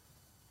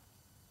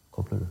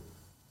 Kopplar du?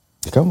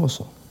 Det kan vara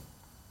så.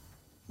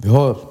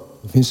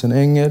 Det finns en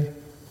ängel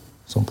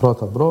som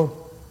pratar bra.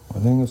 Och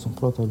en ängel som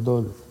pratar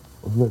dåligt.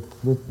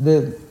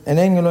 En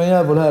ängel och en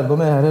djävul här,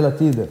 de är här hela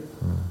tiden.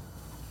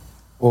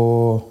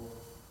 Och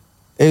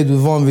är du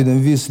van vid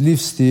en viss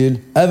livsstil,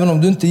 även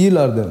om du inte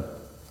gillar den,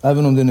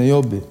 även om den är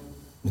jobbig,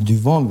 men du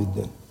är van vid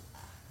den.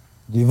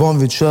 Du är van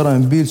vid att köra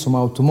en bil som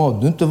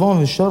automat. Du är inte van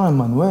vid att köra en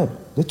manuell.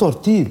 Det tar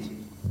tid.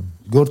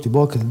 Du går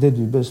tillbaka till det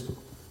du är bäst på.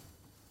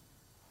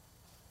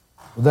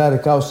 Och där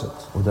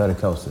är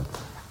kaoset.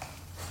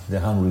 The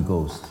Hungry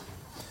Ghost.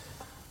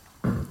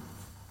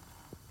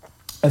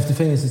 Efter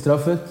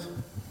fängelsestraffet,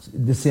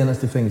 det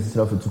senaste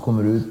fängelsestraffet, så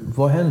kommer du ut.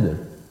 Vad händer?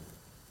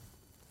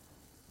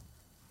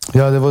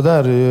 Ja, det var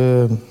där.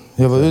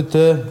 Jag var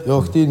ute, jag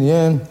åkte in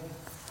igen.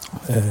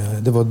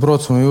 Det var ett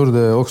brott som jag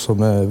gjorde också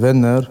med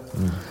vänner.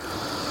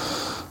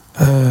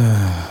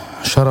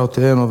 Shoutout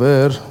till en av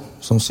er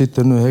som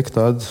sitter nu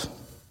häktad.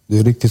 Det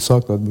är riktigt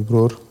saknat, min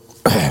bror.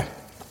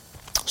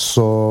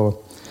 Så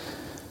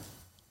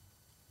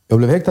jag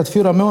blev häktad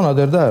 4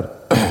 månader där.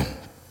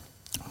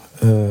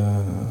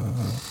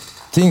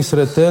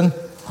 Tingsrätten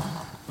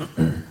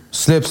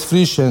släpps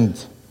frikänd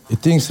i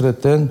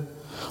tingsrätten.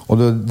 Och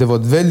det var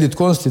ett väldigt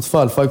konstigt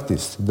fall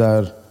faktiskt.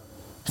 Där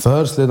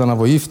förhörsledarna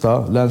var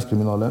gifta,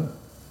 länskriminalen.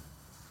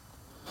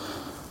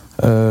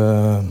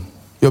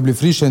 Jag blev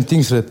frikänd i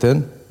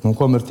tingsrätten. De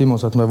kommer till mig och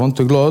säger att jag var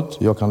inte glad.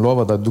 Jag kan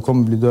lova dig att du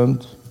kommer bli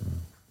dömd.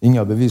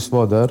 Inga bevis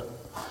var där.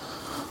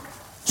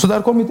 Så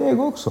där kom mitt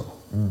ego också.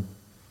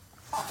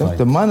 Jag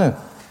tänkte, mannen,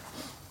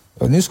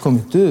 jag har nyss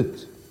kommit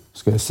ut.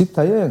 Ska jag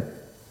sitta igen?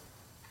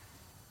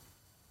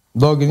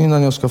 Dagen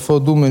innan jag ska få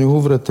domen i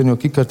hovrätten,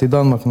 jag kickar till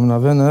Danmark med mina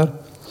vänner.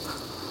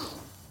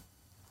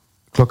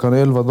 Klockan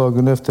 11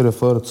 dagen efter jag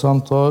får ett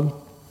samtal.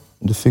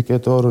 Du fick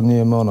 1 år och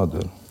 9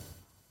 månader.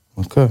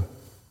 Okej.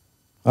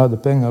 Jag hade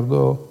pengar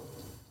då.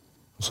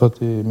 Jag sa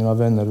till mina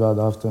vänner, vi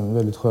hade haft en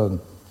väldigt skön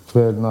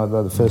kväll när vi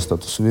hade festat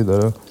och så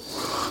vidare.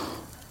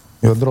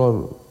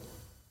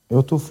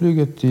 Jag tog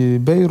flyget till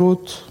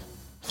Beirut.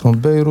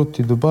 Från Beirut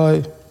till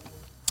Dubai.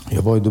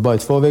 Jag var i Dubai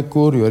 2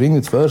 veckor. Jag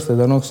ringde till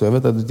förställan också. Jag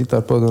vet att du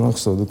tittar på den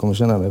också. Du kommer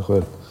känna dig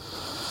själv.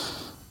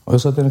 Och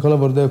jag sa till henne, kolla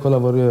var det är, kolla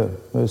var det är.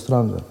 Jag är i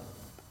stranden.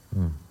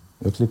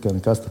 Jag klickade,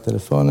 kastade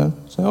telefonen.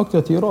 Sen åkte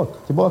jag till Irak,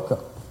 tillbaka.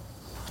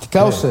 Till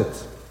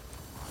kaoset.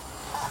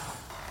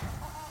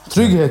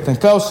 Tryggheten,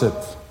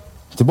 kaoset.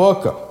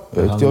 Tillbaka.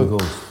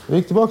 Jag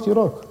gick tillbaka till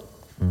Irak.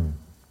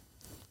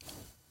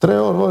 3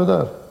 år var jag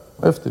där,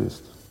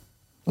 efterlyst.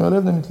 Jag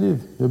levde mitt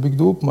liv. Jag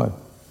byggde upp mig.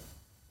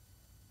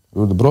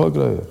 Jag gjorde bra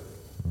grejer.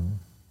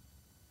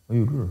 Vad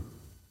gjorde du?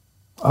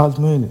 Allt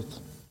möjligt.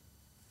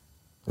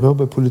 Jag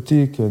jobbar i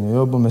politiken, jag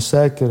jobbar med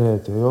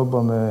säkerhet, jag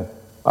jobbar med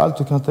allt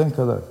du kan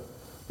tänka dig.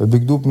 Jag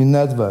byggde upp min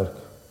nätverk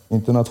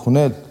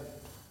internationellt.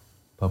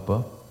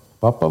 Pappa?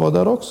 Pappa var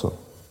där också.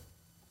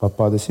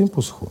 Pappa hade sin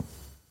position.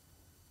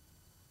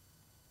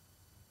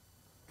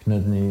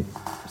 Knöt ni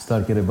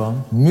starkare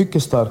band?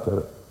 Mycket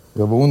starkare.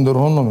 Jag var under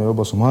honom, jag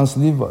jobbade som hans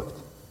livvakt.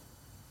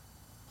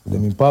 Det är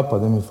min pappa,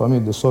 det är min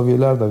familj, det är så vi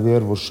lärde. Vi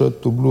är vår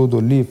kött och blod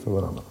och liv för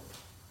varandra.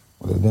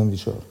 Och det är den vi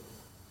kör.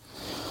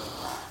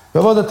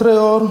 Jag var där 3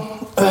 år.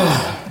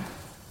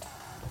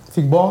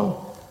 Fick barn.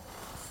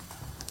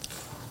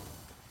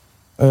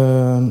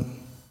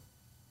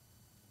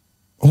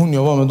 Hon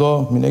jag var med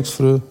då, min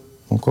exfru,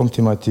 hon kom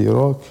till mig till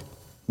Irak.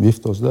 Vi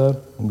gifte oss där,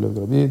 hon blev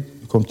gravid.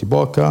 Vi kom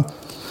tillbaka.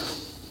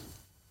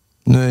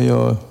 Nu är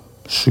jag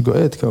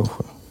 21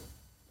 kanske.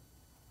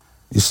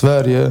 I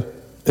Sverige,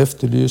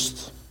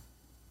 efterlyst.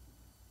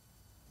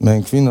 Med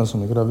en kvinna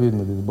som är gravid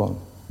med ditt barn.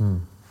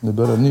 Det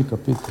börjar en ny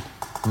kapitel.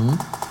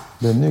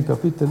 Det är en ny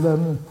kapitel där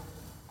nu.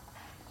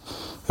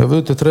 Jag var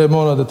ute 3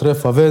 månader,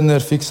 träffade vänner,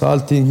 fixade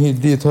allting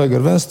hit, dit, höger,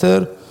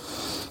 vänster.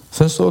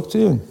 Sen så åkte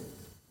jag in.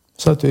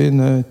 Satt jag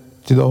inne i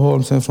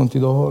Tidaholm, sen från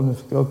Tidaholm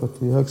fick jag åka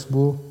till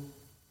Högsbo.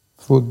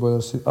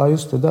 Fotboll,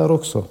 just det, där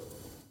också.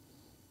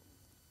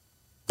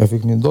 Jag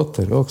fick min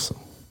dotter också.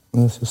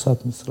 Men jag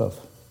satt mitt straff.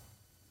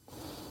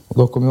 Och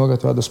då kom jag ihåg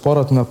att jag hade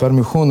sparat mina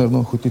permissioner,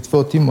 de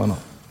 72 timmarna.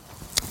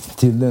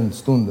 Till den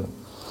stunden.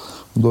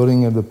 Och då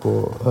ringer det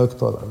på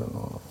högtalaren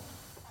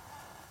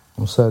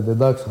och säger, det är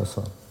dags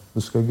Hassan.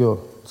 Du ska gå,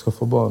 du ska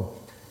få barn.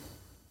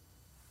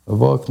 Jag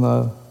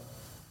vaknar,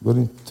 går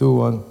in till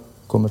toan,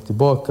 kommer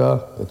tillbaka.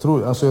 Jag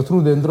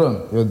tror det är en dröm.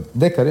 Jag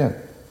däckar igen.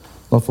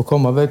 De får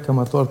komma väcka,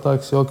 man tar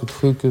taxi, jag åker till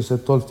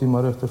sjukhuset. 12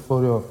 timmar efter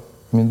får jag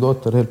min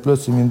dotter. Helt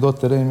plötsligt min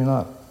dotter är i min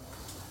arm.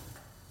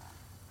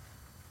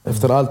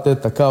 Efter allt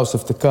detta, kaos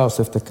efter kaos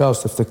efter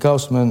kaos efter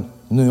kaos. Men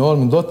nu har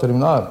min dotter i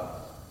min arm.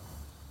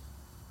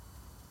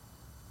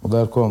 Och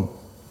där kom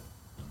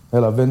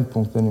hela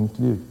vändpunkten i mitt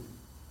liv.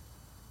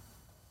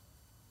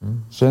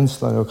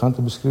 Känslan, jag kan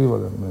inte beskriva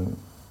den, men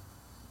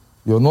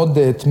jag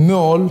nådde ett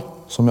mål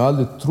som jag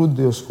aldrig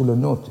trodde jag skulle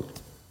nå till.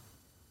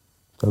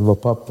 Jag var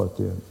pappa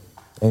till en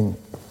ängel.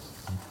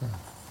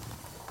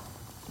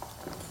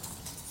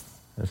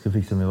 Jag ska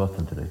fixa med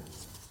vatten till dig.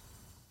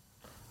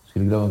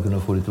 Skulle grabben kunna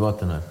få lite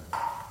vatten här?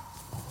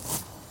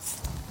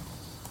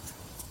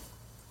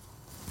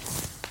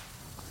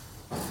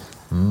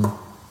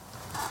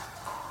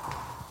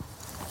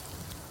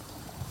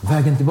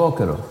 Vägen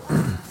tillbaka då?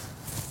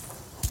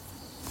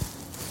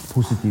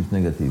 Positivt,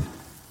 negativt?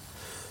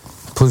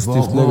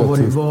 Positivt,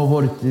 negativt. Vad har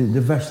varit det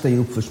värsta i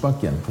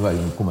uppförsbacken på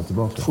vägen att komma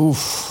tillbaka?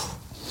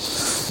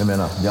 Jag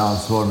menar, det är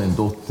ansvar med en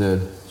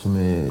dotter som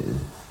är...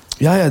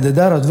 Ja, det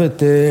där att vet,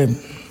 det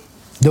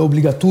är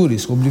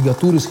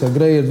obligatoriska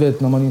grejer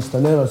vet, när man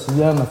installerar sin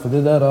hjärna. För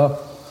det där,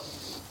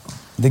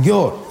 det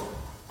går.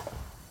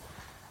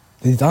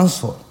 Det är ditt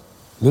ansvar.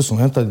 Du som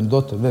hämtar din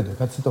dotter, vet, jag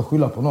kan inte sitta och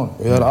skylla på någon.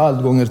 Jag gör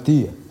allt gånger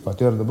 10 för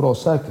att göra det bra och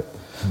säkert.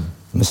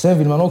 Men sen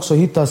vill man också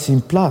hitta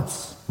sin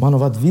plats. Man har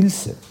varit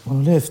vilse. Man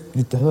har levt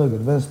lite höger,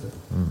 vänster.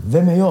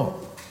 Vem är jag?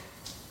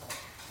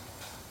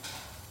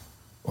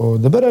 Och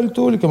det börjar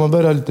lite olika. Man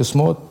börjar lite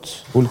smått.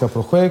 Olika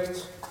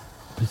projekt.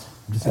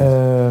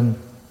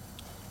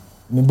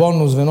 Min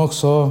barndomsvän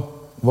också.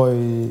 var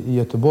i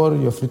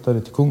Göteborg. Jag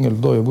flyttade till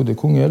Kungälv då. Jag bodde i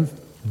Kungälv.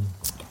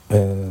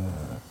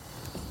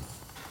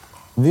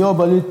 Vi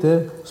jobbade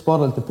lite,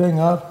 sparade lite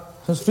pengar.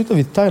 Sen så flyttade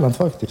vi till Thailand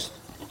faktiskt.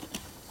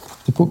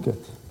 Till Phuket.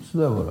 Så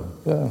där var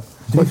det? Ja.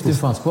 Driften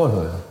fanns kvar,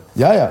 hör jag.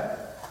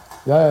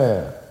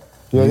 Ja.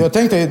 Jag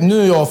tänkte att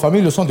nu jag har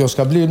familj och sånt, jag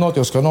ska bli något,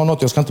 jag ska nå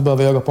något. Jag ska inte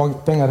behöva jaga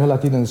pengar hela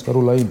tiden, det ska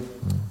rulla in.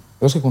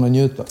 Jag ska kunna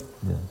njuta.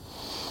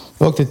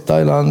 Jag åkte till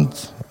Thailand,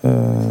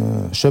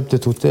 köpte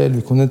ett hotell,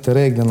 vi kunde inte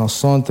reglerna och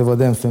sånt. Det var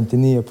den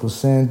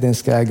 59%, den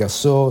ska äga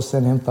så.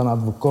 Sen hämtade en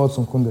advokat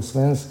som kunde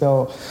svenska.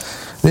 Och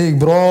det gick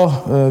bra.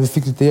 Vi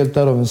fick lite hjälp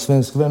där av en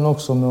svensk vän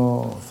också med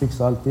att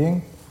fixa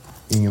allting.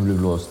 Ingen blev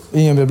blåst?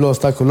 Ingen blev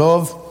blåst, tack och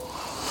lov.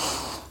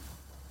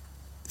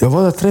 Jag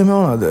var där 3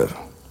 månader.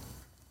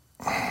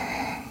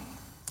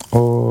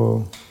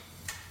 Och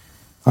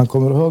han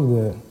kommer ihåg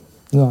det.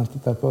 Nu han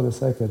tittar på det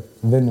säkert.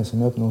 Vännen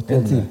som jag öppnade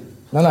hotell med.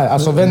 Nej,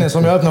 alltså vännen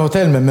som jag öppnade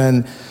hotell med.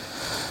 Men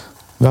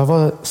vi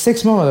var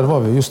 6 månader var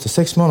vi, just det,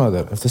 6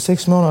 månader. Efter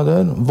 6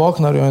 månader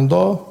vaknar jag en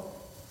dag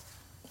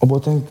och bara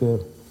tänker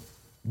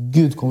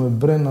Gud kommer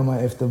bränna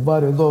mig efter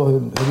varje dag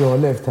hur jag har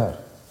levt här.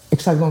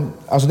 Exakt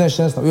den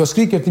känslan. Jag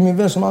skriker till min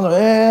vän som andra,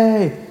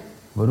 hej!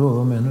 Vadå,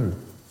 vad menar du?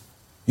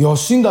 Jag har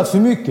syndat för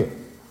mycket.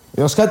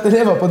 Jag ska inte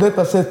leva på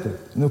detta sättet.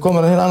 Nu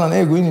kommer en helt annan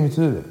ego in i mitt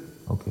huvud.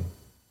 Okay.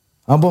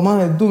 Han bara, man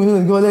är dum i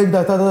huvudet. Gå och lägg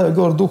dig.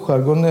 Går och duschar,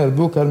 går ner,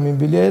 bokar min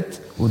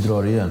biljett. Och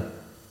drar igen.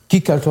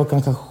 Kickar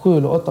klockan kanske 7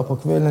 eller 8 på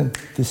kvällen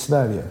till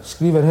Sverige.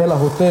 Skriver hela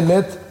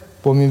hotellet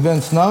på min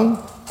väns namn.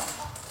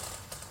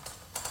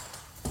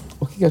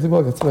 Och kickar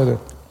tillbaka till Sverige.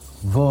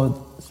 Vad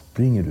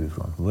springer du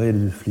ifrån? Vad är det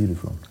du flyr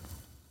ifrån?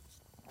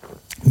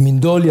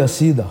 Min dåliga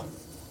sida.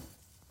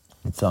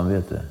 Ditt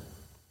samvete?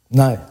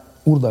 Nej,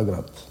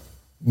 ordagrant.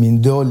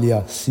 Min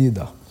dåliga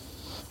sida.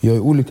 Jag är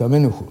olika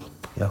människor.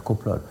 Jag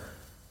kopplar.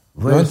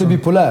 Jag är inte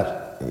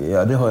bipolär.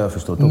 Ja, det har jag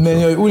förstått också.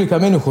 Men jag är olika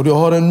människor. Jag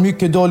har en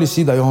mycket dålig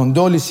sida. Jag har en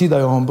dålig sida.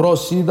 Jag har en bra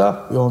sida.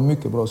 Jag har en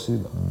mycket bra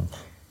sida.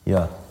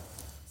 Ja.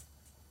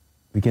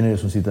 Vilken är det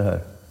som sitter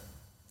här?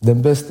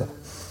 Den bästa.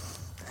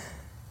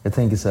 Jag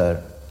tänker så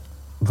här.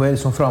 Vad är det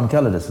som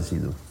framkallar dessa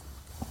sidor?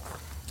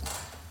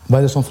 Vad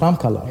är det som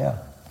framkallar? Ja.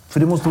 För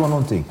det måste vara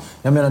någonting.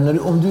 Jag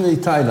menar, om du är i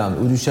Thailand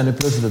och du känner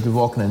plötsligt att du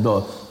vaknar en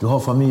dag. Du har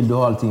familj, du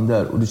har allting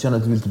där. Och du känner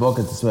att du vill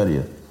tillbaka till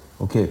Sverige.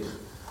 Okej.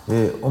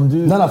 Om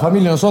du... Nej,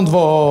 familjen och sånt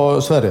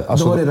var Sverige.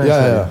 Alltså, det var redan i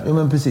Sverige? Ja,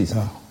 men precis.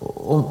 Ja.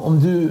 Om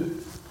du...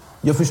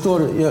 Jag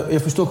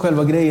förstår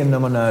själva grejen när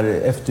man är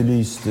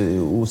efterlyst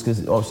och ska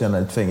avtjäna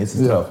ett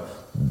fängelsestraff. Ja.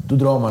 Då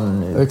drar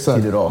man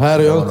till Irak. Här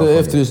är jag inte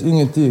efterlyst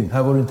ingenting.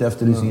 Här var du inte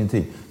efterlyst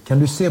ingenting. Kan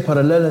du se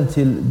parallellen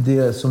till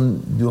det som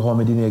du har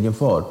med din egen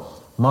far?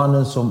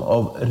 Mannen som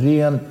av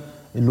ren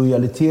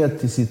lojalitet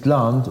till sitt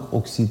land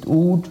och sitt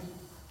ord,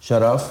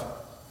 Sharaf,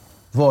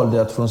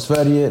 valde att från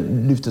Sverige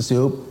lyfta sig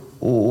upp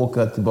och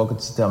åka tillbaka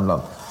till sitt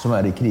hemland som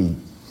är i krig.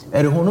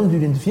 Är det honom du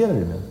identifierar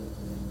dig med?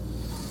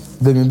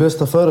 Det är min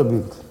bästa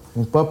förebild.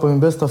 Min pappa är min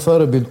bästa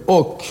förebild.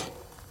 Och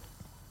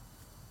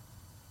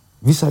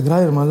vissa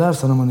grejer man lär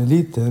sig när man är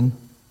liten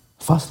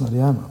fastnar i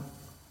hjärnan.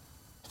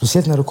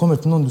 Speciellt när det kommer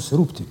till någon du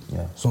ser upp till.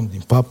 Yeah. Som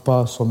din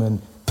pappa, som en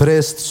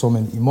präst, som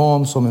en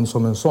imam, som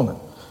en.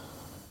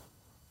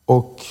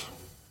 Och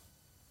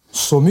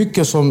så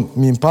mycket som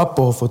min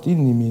pappa har fått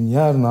in i min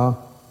hjärna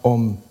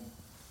om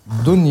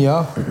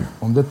dunya,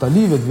 om detta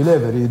livet vi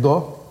lever i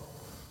idag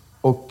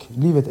och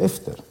livet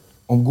efter.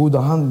 Om goda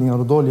handlingar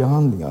och dåliga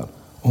handlingar.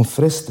 Om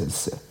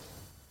frestelse.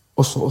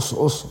 Och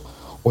så.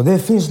 Och det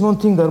finns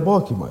någonting där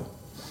bak i mig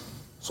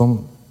som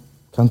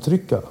kan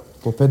trycka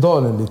på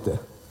pedalen lite.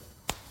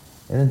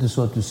 Är det inte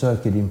så att du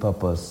söker din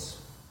pappas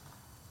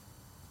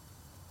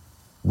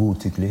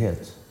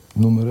godtycklighet?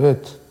 Nummer 1.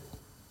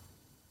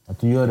 Att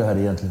du gör det här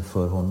egentligen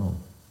för honom?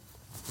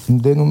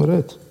 Det är nummer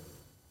 1.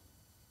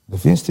 Det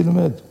finns till och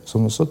med,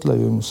 som jag sa till dig,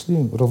 jag är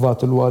muslim,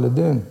 Ravat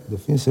al-Waliden. Det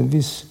finns en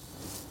viss,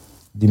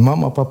 din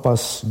mamma och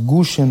pappas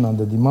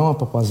godkännande, din mamma och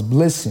pappas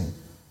blessing.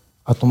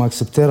 Att de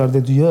accepterar det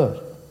du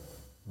gör.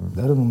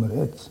 Det är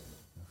nummer 1.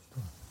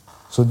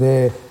 Så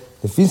det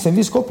finns en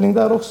viss koppling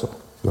där också.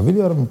 Jag vill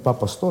göra min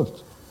pappa stolt.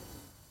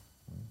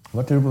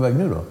 Vart är du på väg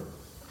nu då?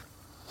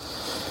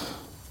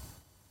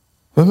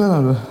 Vad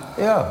menar du?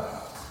 Ja.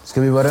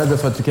 Ska vi vara rädda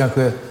för att du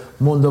kanske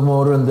måndag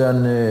morgon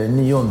den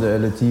 9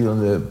 eller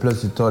 10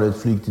 plötsligt tar ett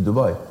flyg till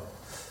Dubai?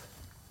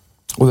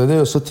 Och det är det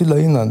jag sa till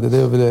dig innan. Det är det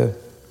jag ville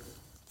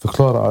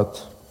förklara,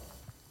 att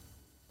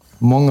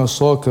många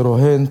saker har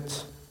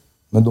hänt,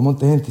 men de har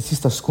inte hänt i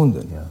sista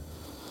sekunden. Ja.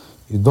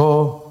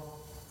 Idag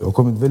jag har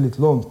kommit väldigt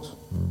långt.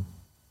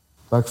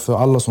 Tack för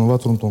alla som har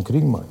varit runt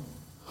omkring mig.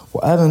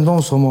 Och även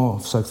de som har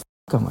försökt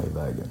fucka mig i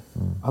vägen.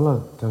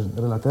 Alla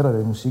kanske relaterar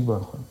det i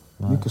musikbranschen.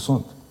 Mycket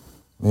sånt.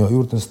 Men jag har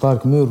gjort en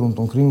stark mur runt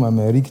omkring mig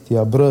med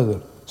riktiga bröder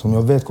som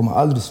jag vet kommer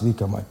aldrig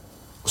svika mig.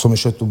 Och som är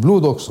kött och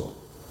blod också.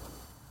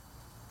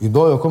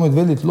 Idag har jag kommit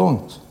väldigt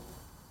långt.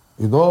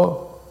 Idag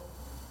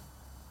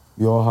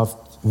vi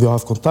har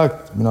haft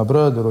kontakt, mina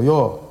bröder och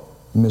jag,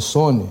 med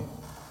Sony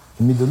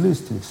i Middle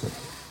East till exempel.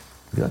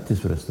 Grattis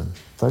förresten.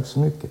 Tack så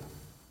mycket.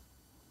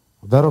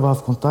 Och där har vi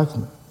haft kontakt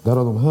med. där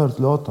har de hört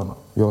låtarna.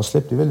 Jag har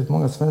släppt väldigt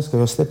många svenska,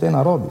 jag har släppt en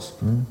arabisk.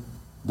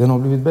 Den har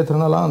blivit bättre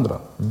än alla andra.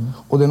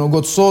 Och den har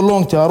gått så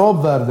långt till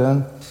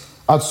arabvärlden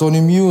att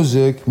Sony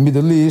Music,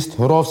 Middle East,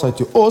 hör av sig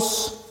till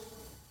oss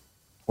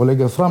och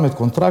lägger fram ett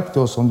kontrakt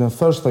till oss som den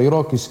första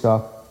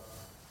irakiska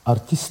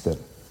artisten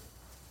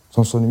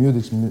som Sony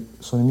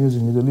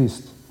Music Middle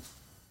East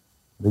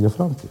lägger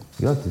fram till.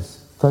 Grattis.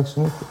 Tack så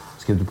mycket.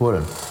 Skrev du på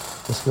den?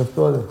 Jag skrev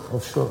på det,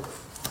 offshore.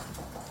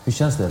 Hur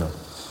känns det då?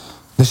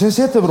 Det känns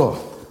jättebra.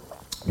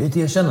 Det är ett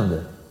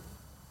erkännande.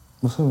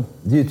 Vad sa du?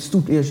 Det är ett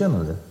stort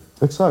erkännande.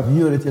 Exakt. Vi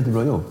gör ett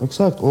jättebra jobb.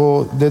 Exakt,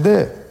 och det är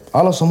det.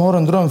 Alla som har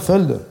en dröm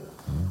följer.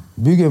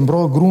 Bygg en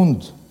bra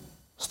grund.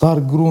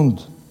 Stark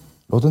grund.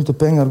 Låt inte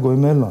pengar gå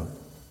emellan.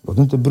 Låt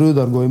inte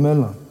brudar gå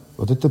emellan.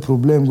 Låt inte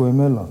problem gå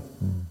emellan.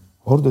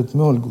 Har du ett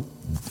mål,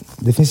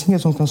 det finns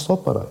inget som kan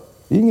stoppa dig.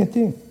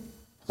 Ingenting.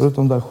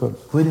 Förutom dig själv.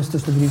 Vad är din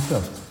största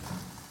drivkraft?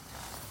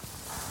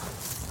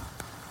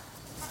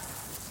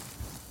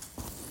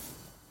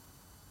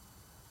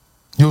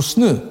 Just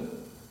nu,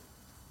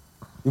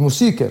 i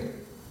musiken,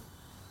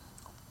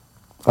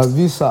 att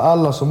visa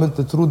alla som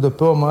inte trodde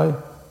på mig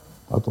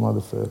att de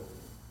hade fel.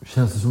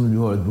 Känns det som att du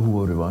har ett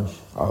behov av revansch?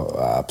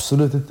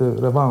 Absolut inte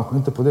revansch,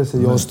 inte på det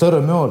sättet. Jag har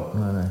större mål.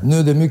 Nej. Nu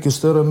är det mycket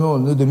större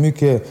mål, nu är det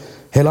mycket,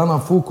 helt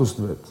annan fokus,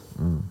 du vet.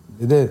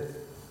 Det är det.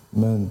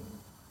 Men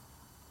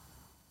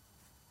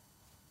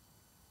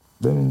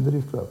det är min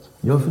drivkraft.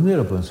 Jag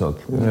funderar på en sak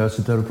när jag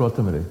sitter här och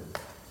pratar med dig.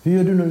 Hur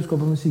gör du när du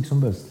skapar musik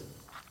som bäst?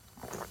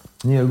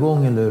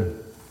 Nedgång eller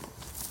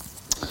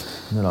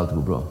när allt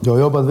går bra? Jag har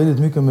jobbat väldigt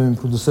mycket med min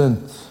producent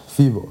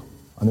Fivo.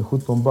 Han är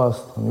 17 bast,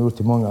 han har gjort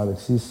till många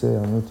Alexise,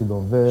 han har gjort till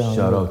Don V.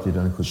 Shoutout till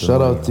den 17.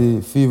 Shoutout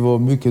till Fivo,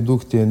 mycket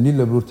duktig. En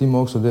lillebror till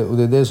mig också, och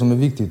det är det som är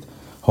viktigt.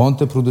 Ha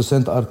inte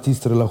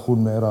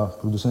producent-artist-relation med era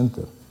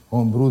producenter.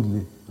 Ha en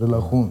broderlig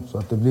relation så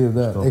att det blir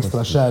där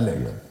extra kärlek.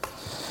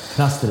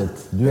 Knastret,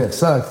 du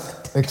vet.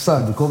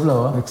 Exakt. Du kopplar,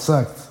 va?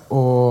 Exakt.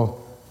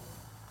 Och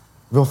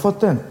vi har fått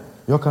den.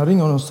 Jag kan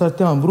ringa honom och säga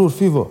till honom, bror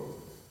Fivo,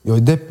 jag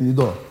är deppig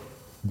idag.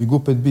 Bygg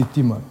upp ett beat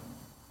till mig.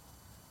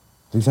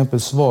 Till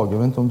exempel Svag, jag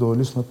vet inte om du har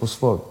lyssnat på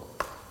Svag.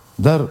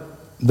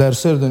 Där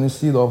ser du en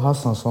sida av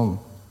Hassan som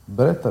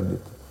berättar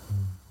lite.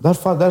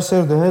 Där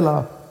ser du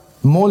hela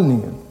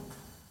målningen.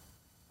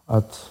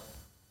 Att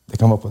det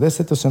kan vara på det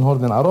sättet. Sen har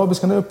du den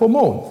arabiska när jag är på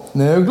mål.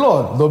 När jag är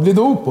glad, då blir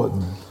det uppåt.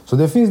 Så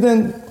det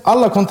finns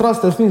alla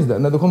kontraster finns där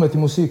när det kommer till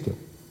musiken.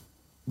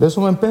 Det är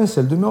som en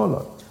pensel du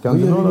målar. Kan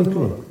du måla, du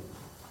målar.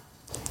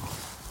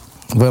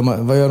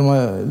 Vad gör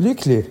mig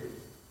lycklig?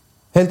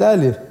 Helt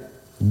ärligt,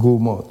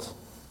 god mat.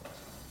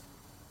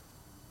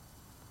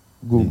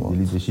 God mat. Det är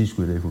lite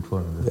shishko i dig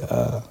fortfarande.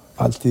 Ja,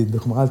 alltid. Det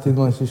kommer alltid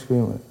vara en shishko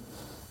i mig.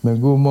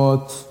 Men god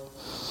mat,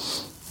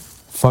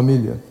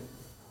 familjen.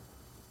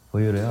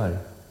 Vad gör dig arg?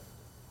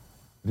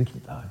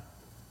 Riktigt arg?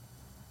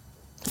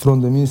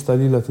 Från det minsta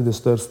lilla till det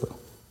största.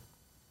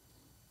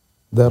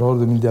 Där har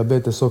du min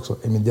diabetes också.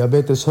 Är min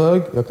diabetes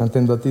hög, jag kan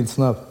tända till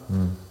snabbt.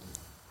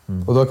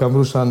 Och då kan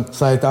brorsan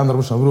säga till andra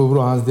brorsan,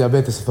 bror, hans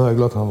diabetes är för hög,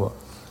 låt han vara.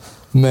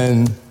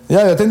 Men,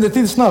 jag tänder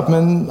till snabbt,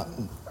 men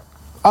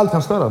allt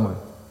kan störa mig.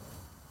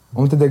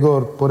 Om inte det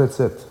går på rätt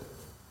sätt.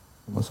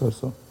 Man säger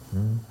så.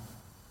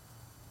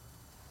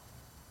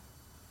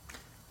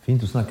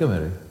 Fint att snacka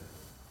med dig.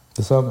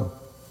 Detsamma.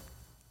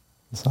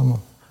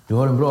 Du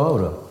har en bra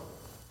aura.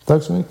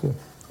 Tack så mycket.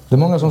 Det är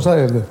många som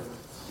säger det.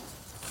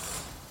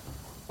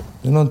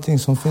 Det är någonting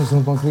som finns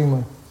runt omkring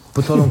mig.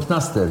 På tal om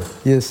knaster.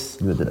 Yes.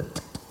 Du vet det.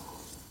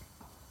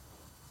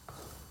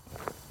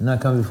 När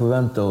kan vi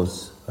förvänta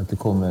oss att det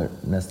kommer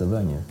nästa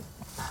banger?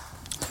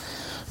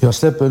 Jag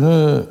släpper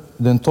nu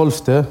den 12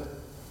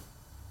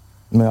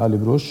 med Ali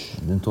Brush.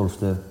 Den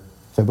 12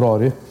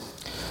 februari.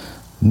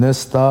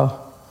 Nästa,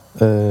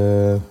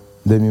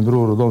 det är min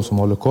bror och de som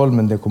håller koll,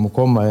 men det kommer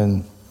komma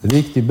en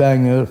riktig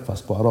banger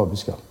fast på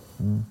arabiska.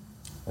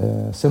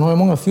 Sen har jag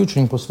många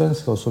featuring på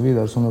svenska och så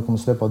vidare som jag kommer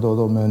släppa då och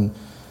då, men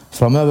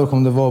framöver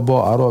kommer det vara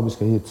bara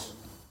arabiska hits.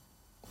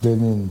 Det är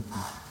min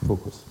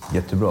fokus.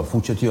 Jättebra,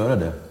 fortsätt göra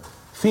det.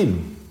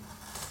 Film?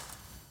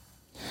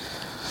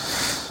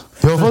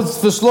 Jag har fått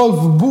förslag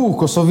för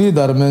bok och så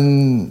vidare,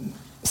 men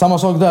samma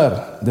sak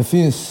där. Det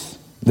finns,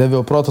 det vi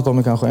har pratat om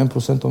är kanske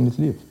 1% av mitt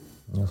liv.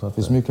 Det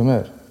finns mycket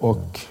mer.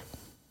 Och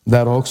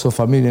där har också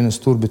familjen en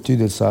stor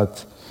betydelse,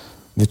 att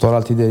vi tar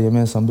alltid det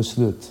gemensamma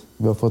beslut.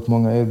 Vi har fått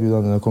många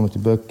erbjudanden när det kommer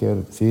till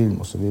böcker, film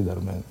och så vidare,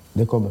 men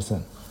det kommer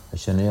sen. Jag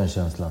känner igen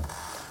känslan.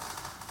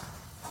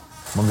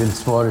 Man vill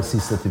svara det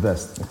sista till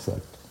bäst.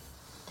 Exakt.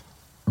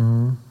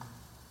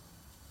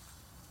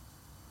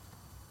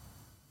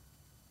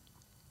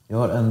 Jag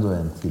har ändå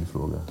en till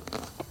fråga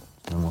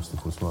som jag måste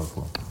få svar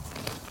på.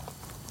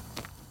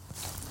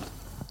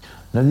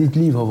 När ditt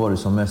liv har varit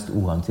som mest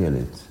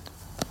ohanterligt,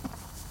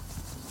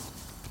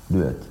 du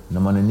vet, när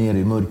man är nere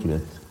i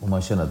mörkret och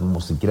man känner att man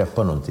måste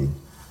greppa någonting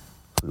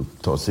för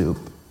att ta sig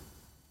upp.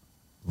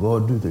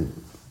 Vad har du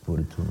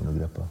varit tvungen att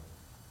greppa?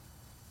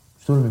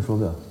 Förstår du min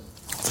fråga?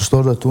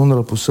 Förstår det till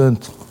 100%.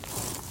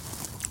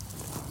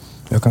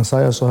 Jag kan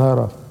säga så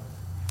här.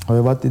 Har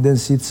jag varit i den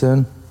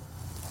sitsen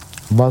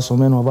Vad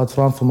som än har varit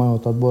framför mig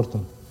och tagit bort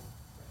den.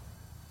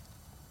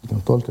 Du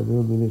kan tolka det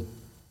hur du vill.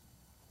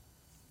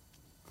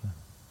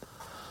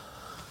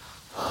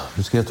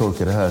 Nu ska jag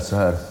tolka det här så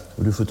här.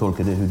 Och du får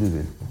tolka det hur du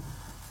vill.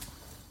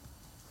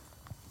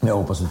 Jag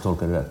hoppas att du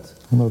tolkar det rätt.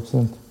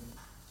 100%.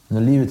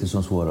 När livet är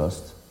som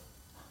svårast,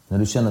 när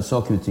du känner att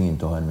saker och ting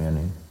inte har en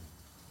mening,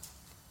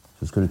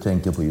 så ska du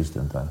tänka på just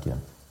den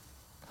tanken.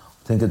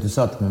 Tänk att du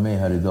satt med mig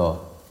här idag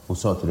och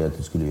sa till dig att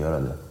du skulle göra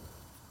det.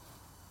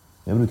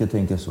 Jag brukar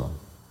tänka så.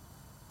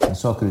 När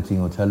saker och ting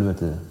går åt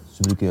helvete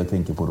så brukar jag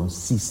tänka på de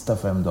sista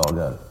 5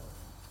 dagar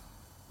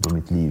då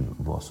mitt liv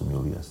var som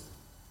jobbigast.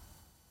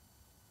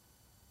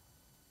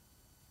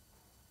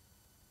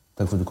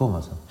 Tack för att du kom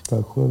alltså.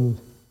 Tack själv.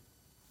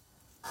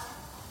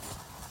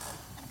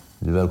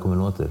 Du är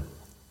välkommen åter.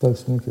 Tack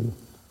så mycket.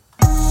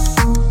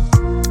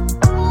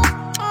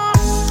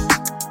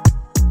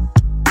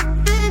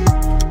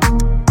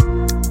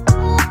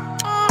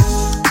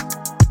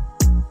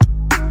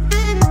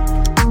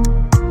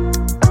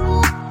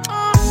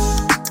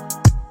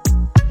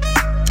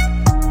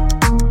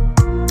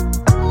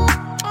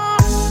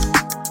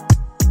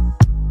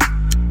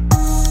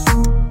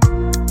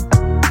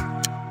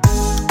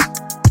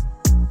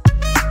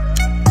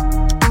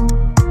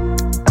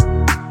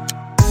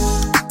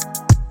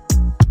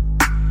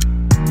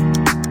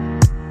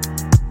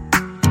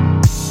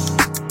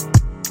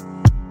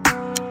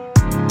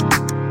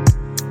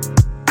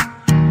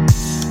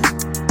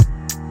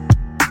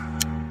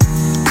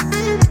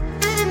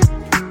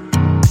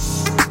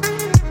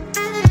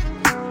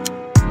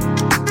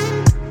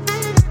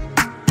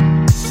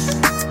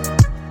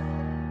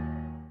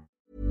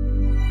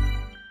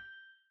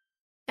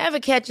 Ever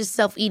catch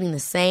yourself eating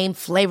the same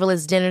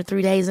flavorless dinner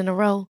 3 days in a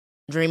row?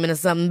 Dreaming of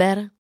something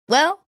better?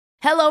 Well,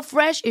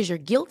 HelloFresh is your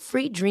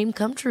guilt-free dream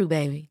come true,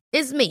 baby.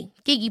 It's me,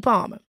 Keke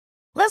Palmer.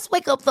 Let's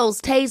wake up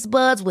those taste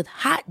buds with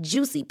hot,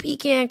 juicy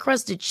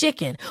pecan-crusted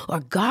chicken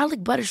or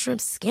garlic butter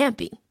shrimp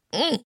scampi.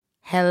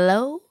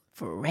 Hello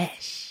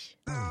Fresh.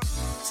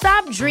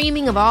 Stop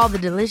dreaming of all the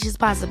delicious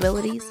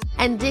possibilities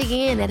and dig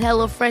in at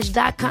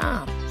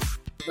HelloFresh.com.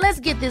 Let's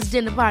get this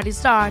dinner party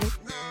started.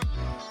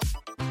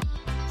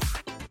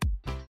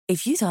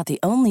 If you thought the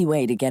only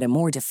way to get a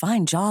more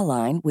defined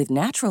jawline with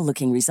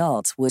natural-looking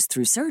results was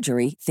through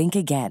surgery, think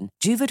again.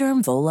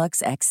 Juvederm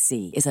Volux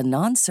XC is a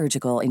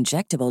non-surgical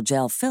injectable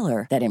gel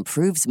filler that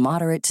improves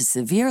moderate to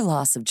severe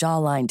loss of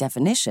jawline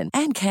definition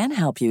and can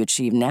help you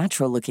achieve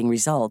natural-looking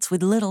results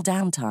with little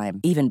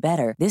downtime. Even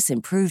better, this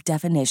improved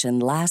definition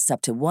lasts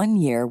up to 1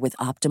 year with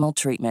optimal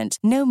treatment.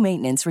 No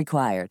maintenance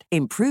required.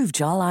 Improve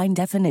jawline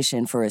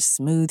definition for a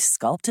smooth,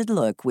 sculpted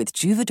look with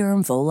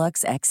Juvederm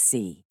Volux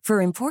XC.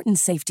 For important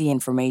safety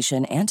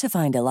information and to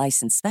find a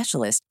licensed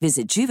specialist,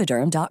 visit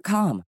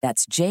Juvederm.com.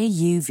 That's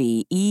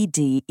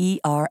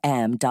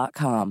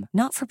JUVEDERM.com.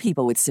 Not for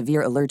people with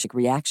severe allergic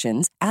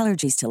reactions,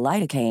 allergies to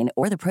lidocaine,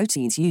 or the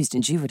proteins used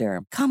in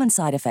Juvederm. Common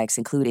side effects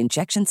include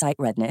injection site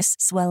redness,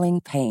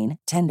 swelling, pain,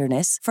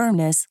 tenderness,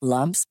 firmness,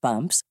 lumps,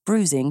 bumps,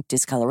 bruising,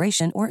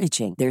 discoloration, or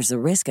itching. There's a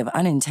risk of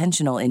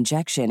unintentional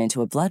injection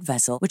into a blood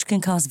vessel, which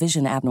can cause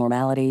vision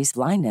abnormalities,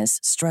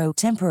 blindness, stroke,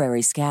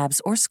 temporary scabs,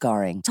 or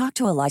scarring. Talk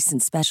to a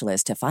licensed specialist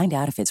to find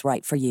out if it's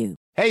right for you.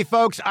 Hey,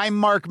 folks, I'm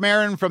Mark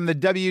Maron from the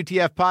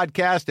WTF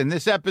Podcast, and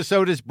this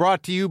episode is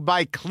brought to you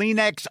by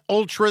Kleenex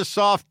Ultra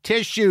Soft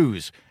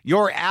Tissues,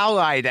 your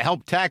ally to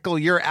help tackle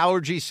your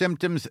allergy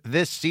symptoms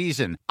this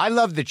season. I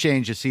love the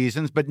change of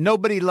seasons, but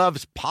nobody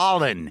loves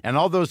pollen and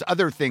all those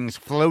other things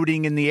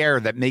floating in the air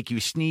that make you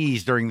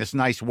sneeze during this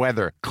nice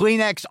weather.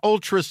 Kleenex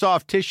Ultra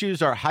Soft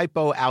Tissues are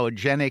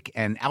hypoallergenic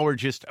and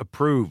allergist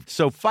approved,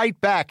 so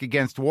fight back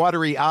against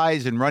watery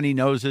eyes and runny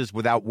noses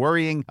without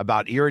worrying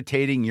about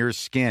irritating your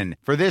skin.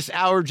 For this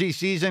allergy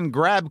season,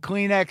 grab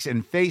Kleenex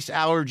and face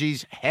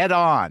allergies head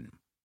on.